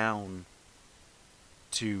her down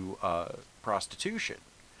to prostitution.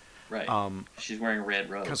 right. She's wearing a red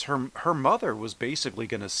robe. Because her mother was basically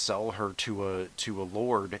going to sell her to a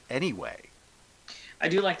lord anyway. I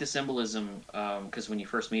do like the symbolism because when you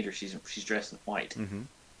first meet her, she's dressed in white Mm-hmm.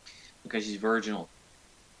 because she's virginal.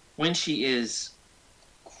 When she is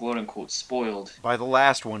quote unquote spoiled, By the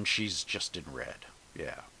last one, she's just in red.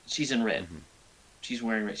 Yeah. she's in red. Mm-hmm. She's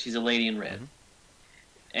wearing red. She's a lady in red. Mm-hmm.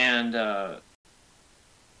 And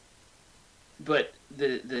but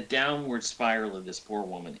the downward spiral of this poor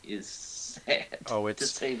woman is sad, Oh, to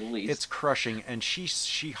say the it's least. crushing, and she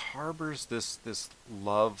harbors this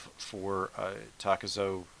love for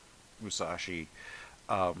Takazo Musashi.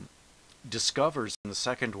 Um, discovers in the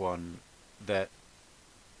second one that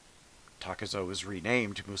Takazo is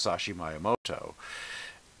renamed Musashi Miyamoto,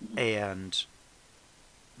 Mhm. and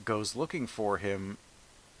goes looking for him.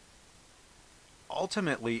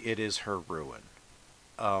 Ultimately, it is her ruin.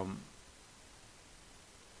 Um,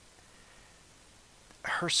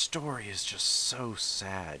 her story is just so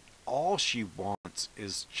sad. All she wants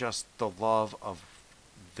is just the love of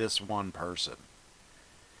this one person.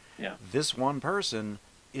 Yeah, This one person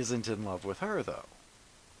isn't in love with her, though.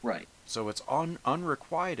 right. So it's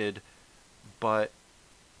unrequited, but.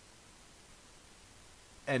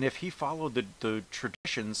 And if he followed the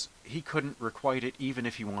traditions, he couldn't requite it even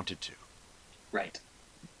if he wanted to. Right.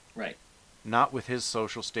 Right. Not with his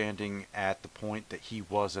social standing at the point that he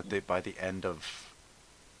was by the end of,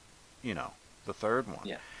 the third one.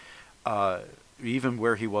 Yeah. Uh, even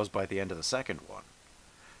where he was by the end of the second one.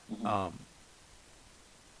 Hmm. Um,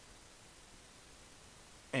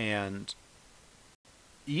 and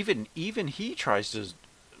even he tries to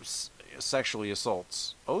sexually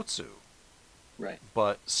assaults Otsu, Right.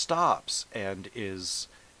 but stops and is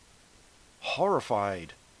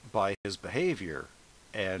horrified by his behavior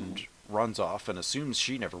Hmm. and runs off and assumes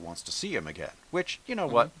she never wants to see him again. Which, you know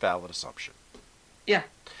Hmm. what, valid assumption. Yeah.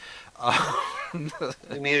 Uh,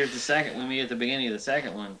 We meet her at the second. We meet at the beginning of the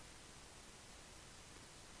second one,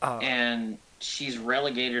 uh, and she's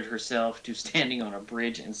relegated herself to standing on a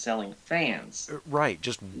bridge and selling fans, right,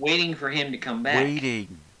 just waiting for him to come back.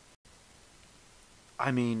 waiting.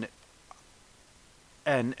 I mean,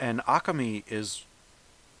 and Akami is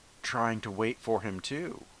trying to wait for him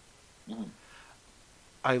too. Hmm.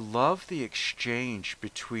 I love the exchange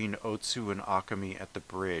between Otsu and Akami at the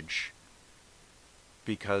bridge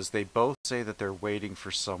because they both say that they're waiting for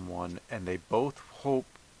someone and they both hope,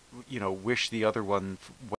 wish the other one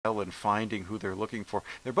well in finding who they're looking for.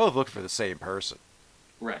 They're both looking for the same person,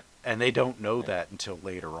 Right. and they don't know Right. that until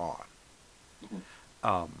later on. Hmm.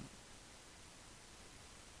 Um,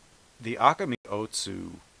 the Akami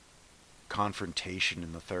Otsu confrontation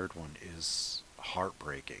in the third one is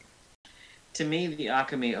heartbreaking. To me, the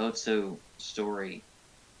Akame Otsu story,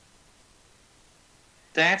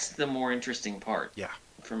 that's the more interesting part Yeah.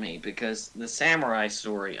 for me because the samurai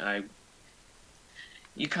story,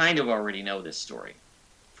 you kind of already know this story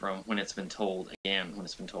from when it's been told again, when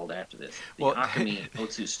it's been told after this. The Well, Akame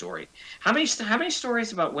Otsu story. How many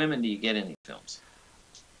stories about women do you get in these films?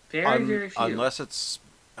 Very, very few. unless it's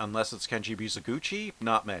Kenji Mizoguchi,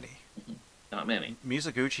 not many. Mhm. Not many.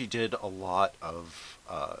 Mizoguchi did a lot of,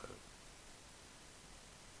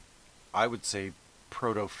 I would say,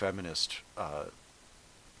 proto-feminist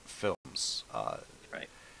films, Right.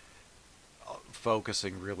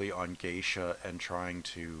 focusing really on geisha and trying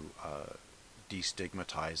to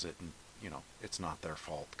destigmatize it, and it's not their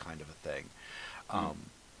fault, kind of a thing. Mm. Um,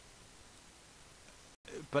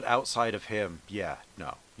 but outside of him, yeah,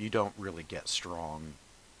 no, you don't really get strong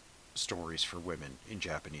stories for women in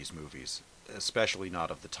Japanese movies, especially not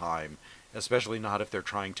of the time, especially not if they're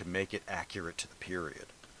trying to make it accurate to the period.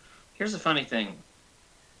 Here's the funny thing.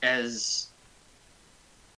 As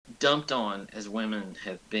dumped on as women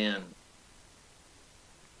have been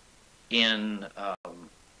in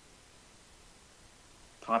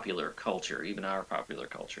popular culture, even our popular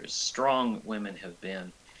culture, as strong women have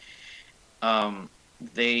been,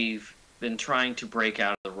 they've been trying to break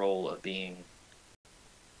out of the role of being,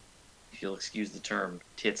 if you'll excuse the term,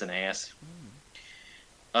 tits and ass.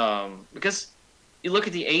 Because you look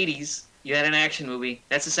at the 80s, you had an action movie.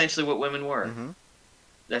 That's essentially what women were. Mm-hmm.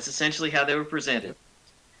 That's essentially how they were presented.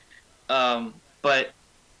 But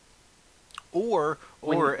or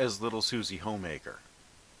as little Susie Homemaker.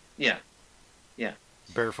 Yeah.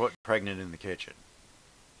 Barefoot and pregnant in the kitchen.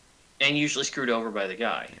 And usually screwed over by the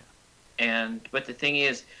guy. Yeah. But the thing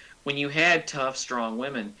is, when you had tough, strong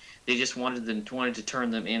women, they just wanted to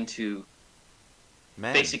turn them into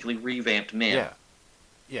Men. basically revamped men.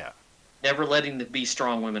 Yeah. Never letting them be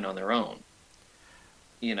strong women on their own.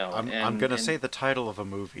 I'm going to say the title of a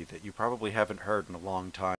movie that you probably haven't heard in a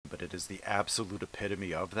long time, but it is the absolute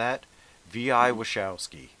epitome of that. V.I.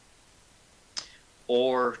 Wachowski.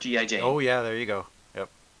 Or G.I. Jane. Oh yeah, there you go. Yep.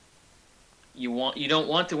 You don't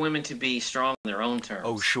want the women to be strong on their own terms.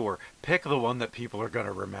 Oh sure, pick the one that people are going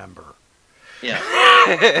to remember. Yeah.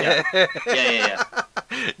 Yeah.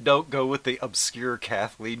 Don't go with the obscure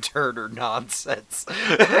Kathleen Turner nonsense.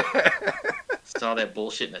 Saw that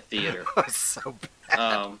bullshit in the theater. So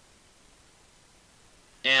bad.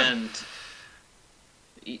 And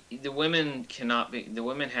the women cannot be. The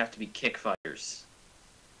women have to be kick fighters.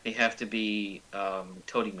 They have to be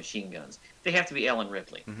toting machine guns. They have to be Ellen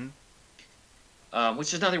Ripley. Mm-hmm.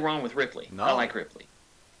 Which is nothing wrong with Ripley. No. I like Ripley,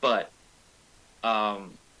 but the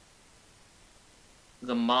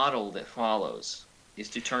model that follows is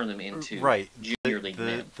to turn them into junior league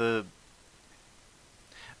men.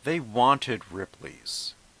 They wanted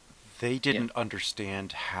Ripley's. They didn't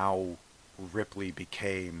understand how Ripley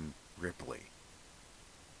became Ripley.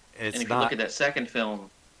 And if you look at that second film,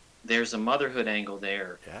 there's a motherhood angle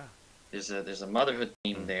there. Yeah. There's a motherhood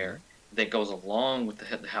theme there that goes along with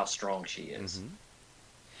how strong she is. Mm-hmm.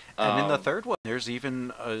 And in the third one, there's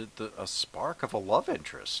even a spark of a love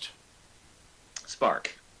interest.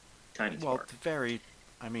 Spark. Tiny spark. Well, very,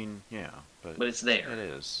 I mean, yeah. But it's there. It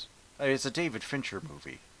is. I mean, it's a David Fincher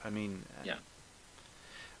movie. I mean... Yeah.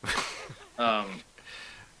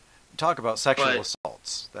 Talk about sexual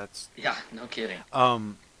assaults. That's... Yeah, no kidding.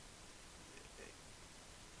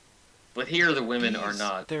 But here the women are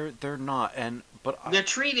not. They're not, they're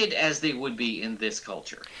treated as they would be in this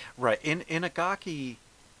culture. Right. Inagaki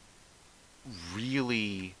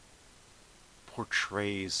really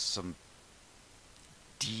portrays some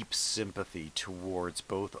deep sympathy towards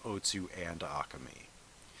both Otsu and Akemi.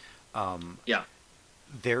 Yeah.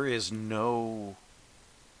 There is no...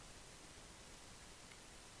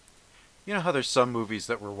 You know how there's some movies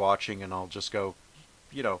that we're watching and I'll just go,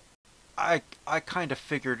 I kind of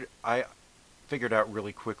figured out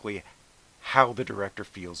really quickly how the director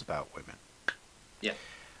feels about women. Yeah.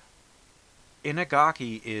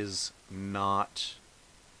 Inagaki is not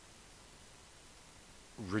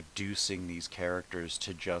reducing these characters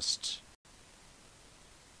to just,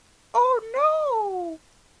 oh no,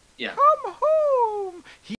 yeah, come home.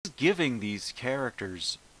 He's giving these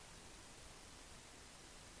characters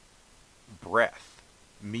breath,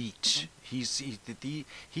 meat. Mm-hmm.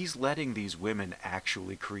 He's letting these women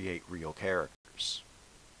actually create real characters.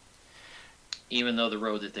 Even though the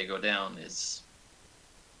road that they go down is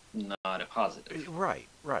not a positive. Right.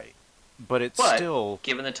 But still,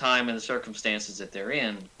 given the time and the circumstances that they're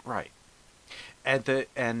in, right. And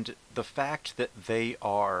the fact that they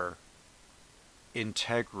are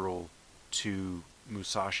integral to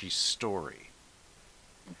Musashi's story,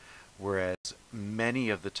 whereas many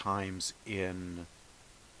of the times in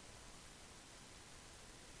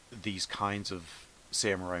these kinds of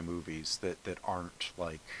samurai movies that aren't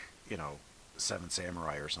like, Seven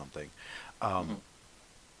Samurai or something,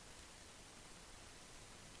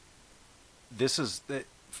 this is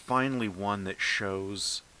finally one that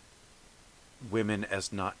shows women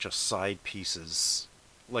as not just side pieces,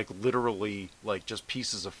 like literally like just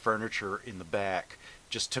pieces of furniture in the back,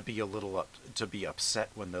 just to be to be upset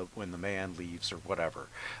when the man leaves or whatever.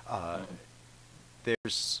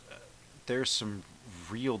 There's some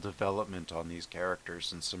real development on these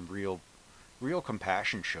characters and some real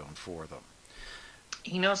compassion shown for them.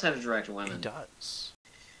 He knows how to direct women. He does.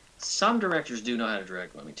 Some directors do know how to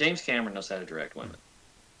direct women. James Cameron knows how to direct women.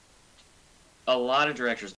 A lot of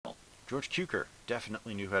directors don't. George Cukor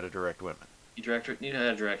definitely knew how to direct women. He knew how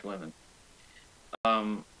to direct women.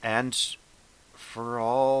 And for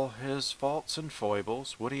all his faults and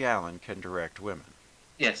foibles, Woody Allen can direct women.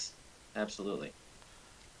 Yes, absolutely.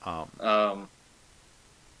 But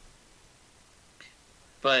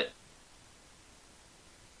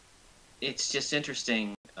it's just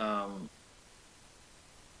interesting.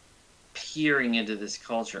 peering into this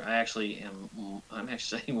culture, I'm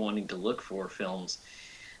actually wanting to look for films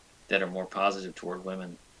that are more positive toward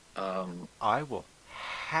women. I will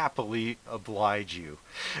happily oblige you.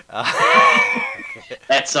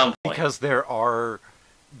 At some point. Because there are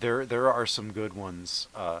some good ones.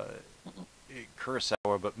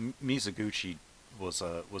 Kurosawa, but Mizoguchi was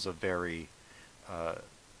a very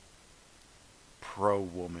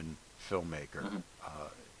pro-woman filmmaker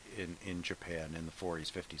in Japan in the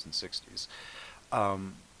 40s, 50s, and 60s.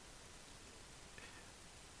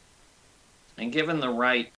 And given the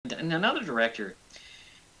right, and another director,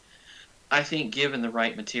 I think, given the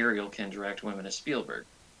right material, can direct women as Spielberg,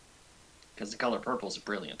 because The Color Purple is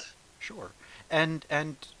brilliant. Sure, and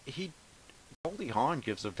Goldie Hawn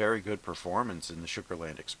gives a very good performance in The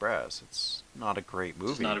Sugarland Express. It's not a great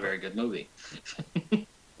movie. It's not a very good movie.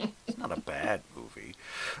 It's not a bad movie.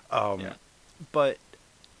 Yeah. But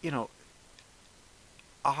you know,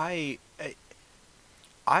 I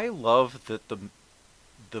love that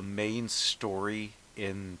the main story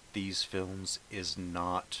in these films is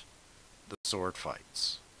not the sword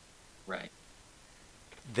fights. Right.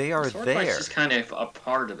 They are the sword there. Fight's just kind of a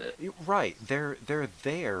part of it. Right. They're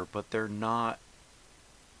there, but they're not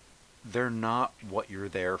what you're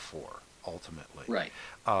there for ultimately. Right.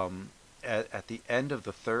 At the end of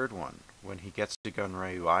the third one, when he gets to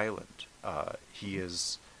Gunryu Island, he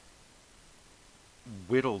is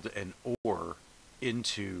whittled an oar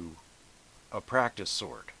into a practice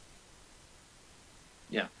sword.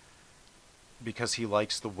 Yeah. Because he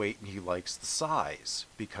likes the weight and he likes the size.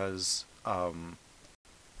 Because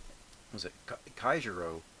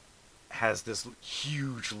Kaijiro has this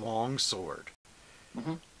huge long sword.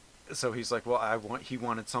 Mm-hmm. So he's like, well, he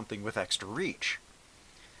wanted something with extra reach.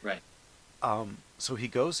 Right. So he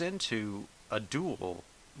goes into a duel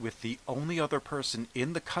with the only other person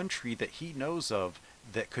in the country that he knows of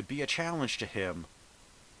that could be a challenge to him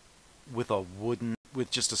with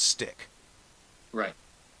just a stick. Right.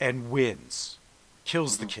 And wins.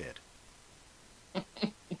 Kills the kid.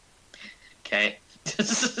 Okay.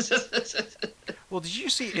 Well, did you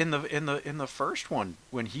see in the first one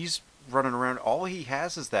when he's running around, all he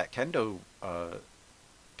has is that kempo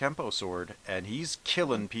sword, and he's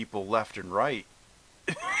killing people left and right.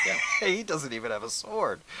 Yeah. He doesn't even have a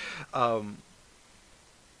sword. Kaijiro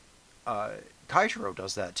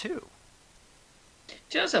does that too.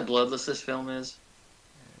 Do you know how bloodless this film is?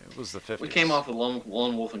 It was the 50s. We came off with Lone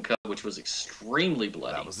Wolf and Cub, which was extremely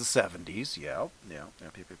bloody. That was the 70s. Yeah.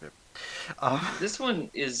 This one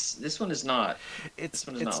is not. It's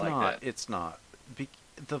not like that. It's not.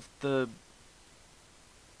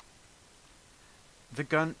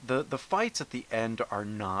 The fights at the end are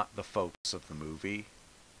not the focus of the movie.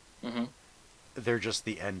 Mm-hmm. They're just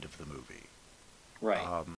the end of the movie.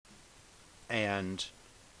 Right. And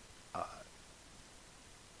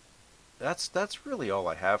that's really all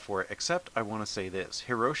I have for it, except I want to say this.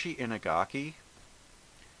 Hiroshi Inagaki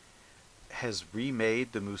has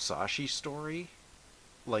remade the Musashi story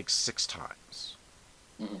like 6 times.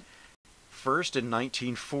 Mm-hmm. First, in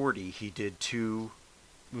 1940, he did 2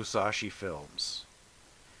 Musashi films.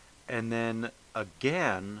 And then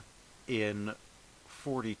again, in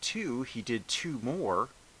 42, he did 2 more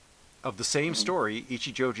of the same story,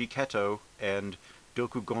 Ichijoji Keto and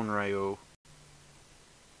Doku Gonryo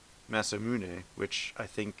Masamune, which I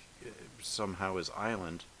think somehow is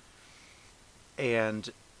Island. And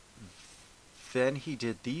then he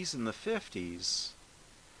did these in the 50s,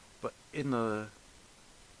 but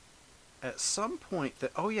at some point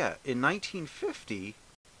in 1950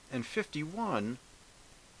 and 51,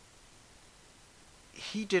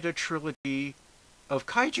 he did a trilogy of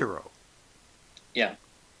Kaijiro. Yeah.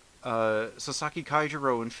 Sasaki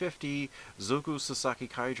Kaijiro in 50, Zoku Sasaki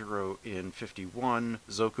Kaijiro in 51.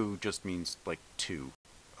 Zoku just means like 2.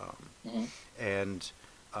 And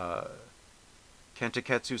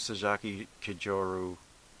Kentaketsu Sasaki Kijoru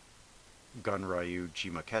Gunryu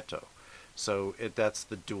Jimaketo. So that's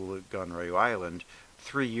the duel at Gunryu Island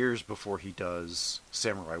 3 years before he does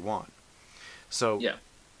Samurai 1. So yeah.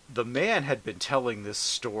 The man had been telling this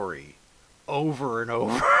story over and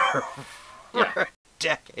over for a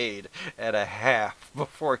decade and a half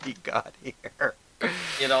before he got here.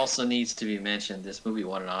 It also needs to be mentioned, this movie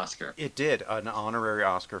won an Oscar. It did, an honorary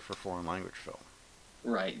Oscar for foreign language film.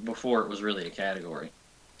 Right, before it was really a category.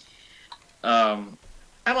 I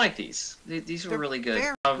like these. These were really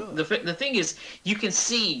good. Good. The thing is, you can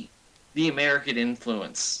see the American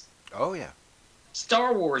influence. Oh, yeah.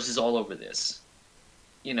 Star Wars is all over this.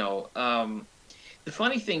 You know, the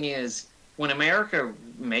funny thing is, when America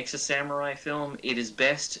makes a samurai film, it is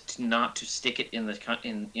best not to stick it in the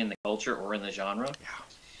culture or in the genre. Yeah.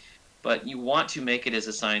 but you want to make it as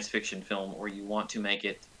a science fiction film, or you want to make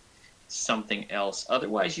it something else.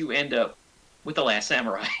 Otherwise, you end up with The Last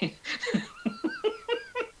Samurai.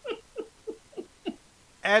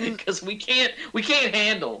 And because we can't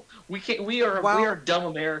handle we are dumb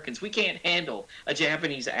Americans. We can't handle a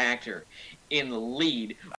Japanese actor in the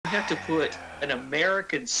lead. We have to put an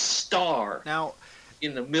American star now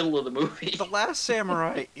in the middle of the movie. The Last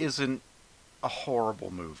Samurai isn't a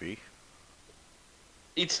horrible movie.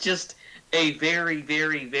 It's just a very,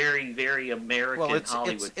 very, very, very American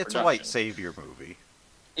Hollywood it's production. a white savior movie.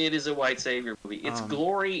 It is a white savior movie. It's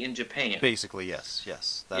Glory in Japan. Basically, yes.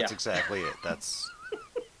 That's exactly it. That's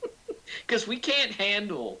because we can't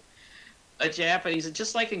handle a Japanese,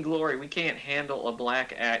 just like in Glory, we can't handle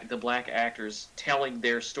the black actors telling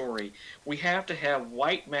their story. We have to have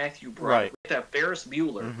white Matthew Broderick, right. We have to have Ferris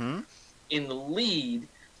Bueller in the lead,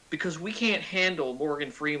 because we can't handle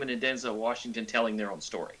Morgan Freeman and Denzel Washington telling their own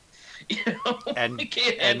story. You know? And we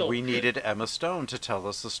can't handle. And we needed Emma Stone to tell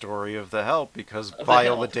us the story of The Help, because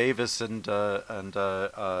Viola Davis and Octavia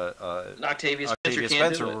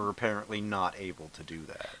Spencer were apparently not able to do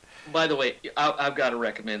that. By the way, I've got to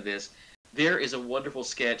recommend this. There is a wonderful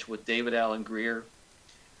sketch with David Alan Grier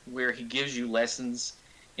where he gives you lessons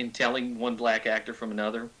in telling one black actor from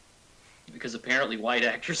another, because apparently white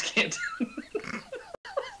actors can't.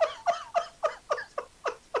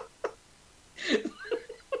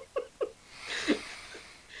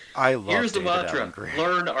 I love Here's David the mantra: Alan Grier.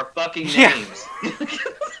 Learn our fucking names.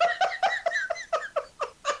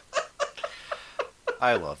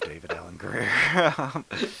 I love David Allen Greer.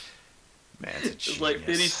 Man, it's a genius. It's like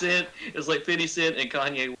 50 Cent. It's like 50 Cent and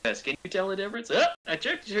Kanye West. Can you tell the difference? Oh, I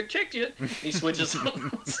checked you. He switches.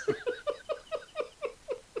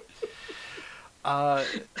 That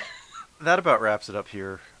about wraps it up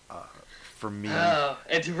here for me. And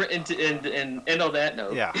on that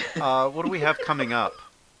note, yeah. What do we have coming up?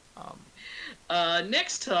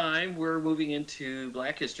 Next time we're moving into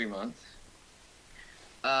Black History Month.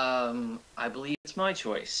 I believe it's my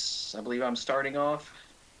choice. I believe I'm starting off.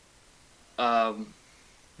 I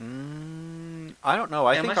don't know.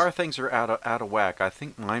 I think our things are out of whack. I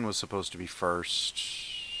think mine was supposed to be first.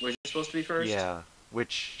 Was you supposed to be first? Yeah,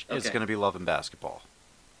 which is going to be Love and Basketball.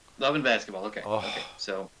 Love and Basketball. Okay. Oh, okay.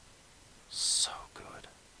 So good.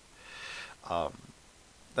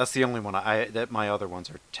 That's the only one that my other ones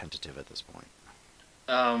are tentative at this point.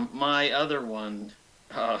 My other one.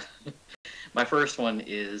 My first one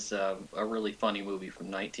is a really funny movie from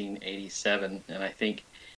 1987, and I think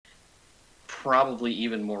probably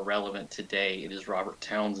even more relevant today. It is Robert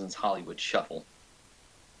Townsend's Hollywood Shuffle,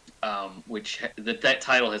 which that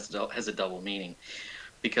title has a double meaning,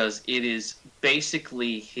 because it is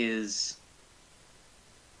basically his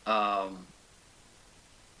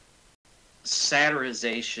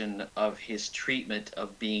satirization of his treatment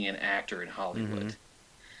of being an actor in Hollywood,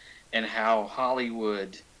 and how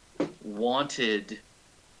Hollywood wanted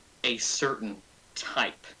a certain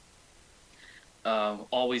type,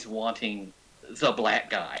 always wanting the black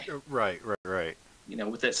guy. Right. You know,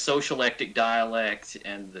 with that socialectic dialect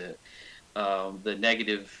and the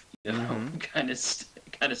negative, kind of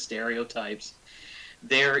stereotypes.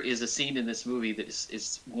 There is a scene in this movie that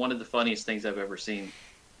is one of the funniest things I've ever seen,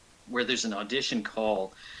 where there's an audition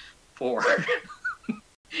call for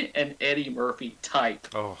an Eddie Murphy type.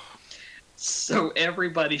 Oh. So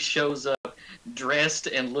everybody shows up dressed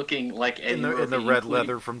and looking like Eddie Murphy. In the red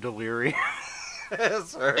leather from Delirious.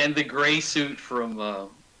 And the gray suit from Raw.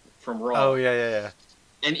 Oh, yeah.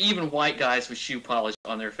 And even white guys with shoe polish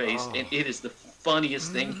on their face. Oh. And it is the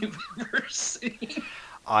funniest thing you've ever seen.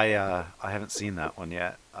 I haven't seen that one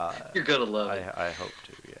yet. You're going to love it. I hope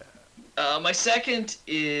to, yeah. My second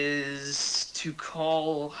is to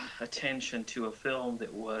call attention to a film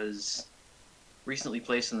that was recently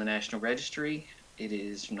placed in the National Registry. It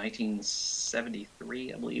is from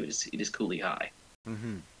 1973, I believe. It is Cooley High.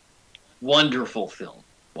 Mm-hmm. Wonderful film.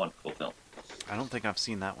 I don't think I've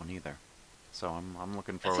seen that one either, so I'm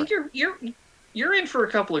looking forward. I think you're in for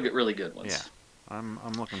a couple of really good ones. Yeah, I'm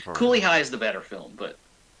looking forward. Cooley High is the better film, but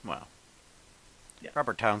well, yeah.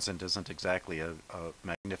 Robert Townsend isn't exactly a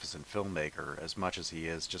magnificent filmmaker as much as he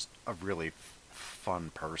is just a really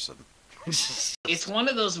fun person. It's one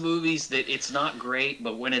of those movies that it's not great,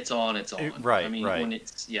 but when it's on, it's on. Right, I mean, right. When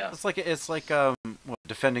it's It's like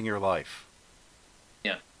Defending Your Life.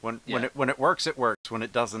 Yeah. When it works, it works. When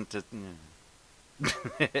it doesn't, it.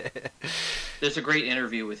 There's a great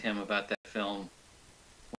interview with him about that film,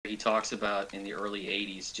 where he talks about in the early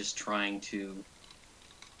 '80s just trying to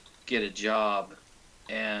get a job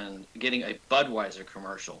and getting a Budweiser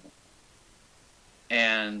commercial,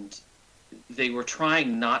 and they were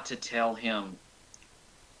trying not to tell him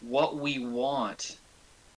what we want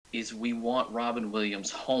is we want Robin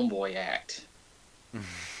Williams' Homeboy act.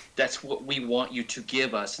 That's what we want you to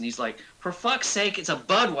give us. And he's like, for fuck's sake, it's a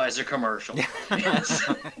Budweiser commercial.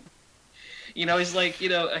 You know, he's like, you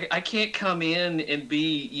know, I can't come in and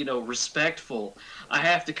be, you know, respectful. I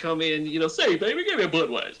have to come in, you know, say, baby, give me a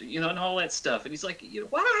Budweiser, you know, and all that stuff. And he's like, you know,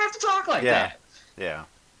 why do I have to talk like that? Yeah.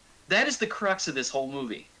 That is the crux of this whole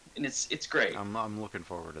movie, and it's great. I'm looking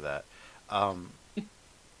forward to that.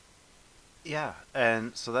 Yeah,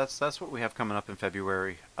 and so that's what we have coming up in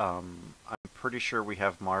February. I'm pretty sure we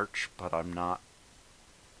have March, but I'm not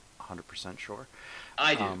 100% sure.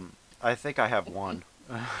 I do. I think I have one.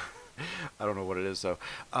 I don't know what it is though.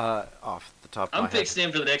 Off the top of my I'm head. fixed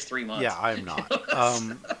in for the next 3 months. Yeah, I'm not.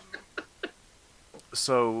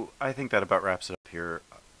 So I think that about wraps it up here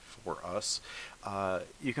for us.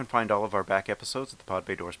 You can find all of our back episodes at the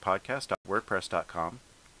Podbaydoors Podcast.wordpress.com.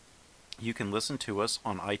 You can listen to us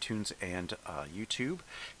on iTunes and YouTube.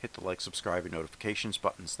 Hit the like, subscribe, and notifications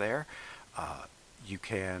buttons there. You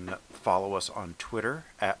can follow us on Twitter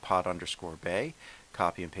at pod_bay.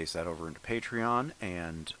 Copy and paste that over into Patreon,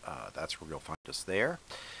 and that's where you'll find us there.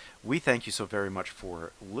 We thank you so very much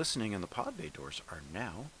for listening, and the Pod Bay doors are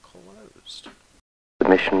now closed. The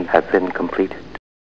mission has been completed.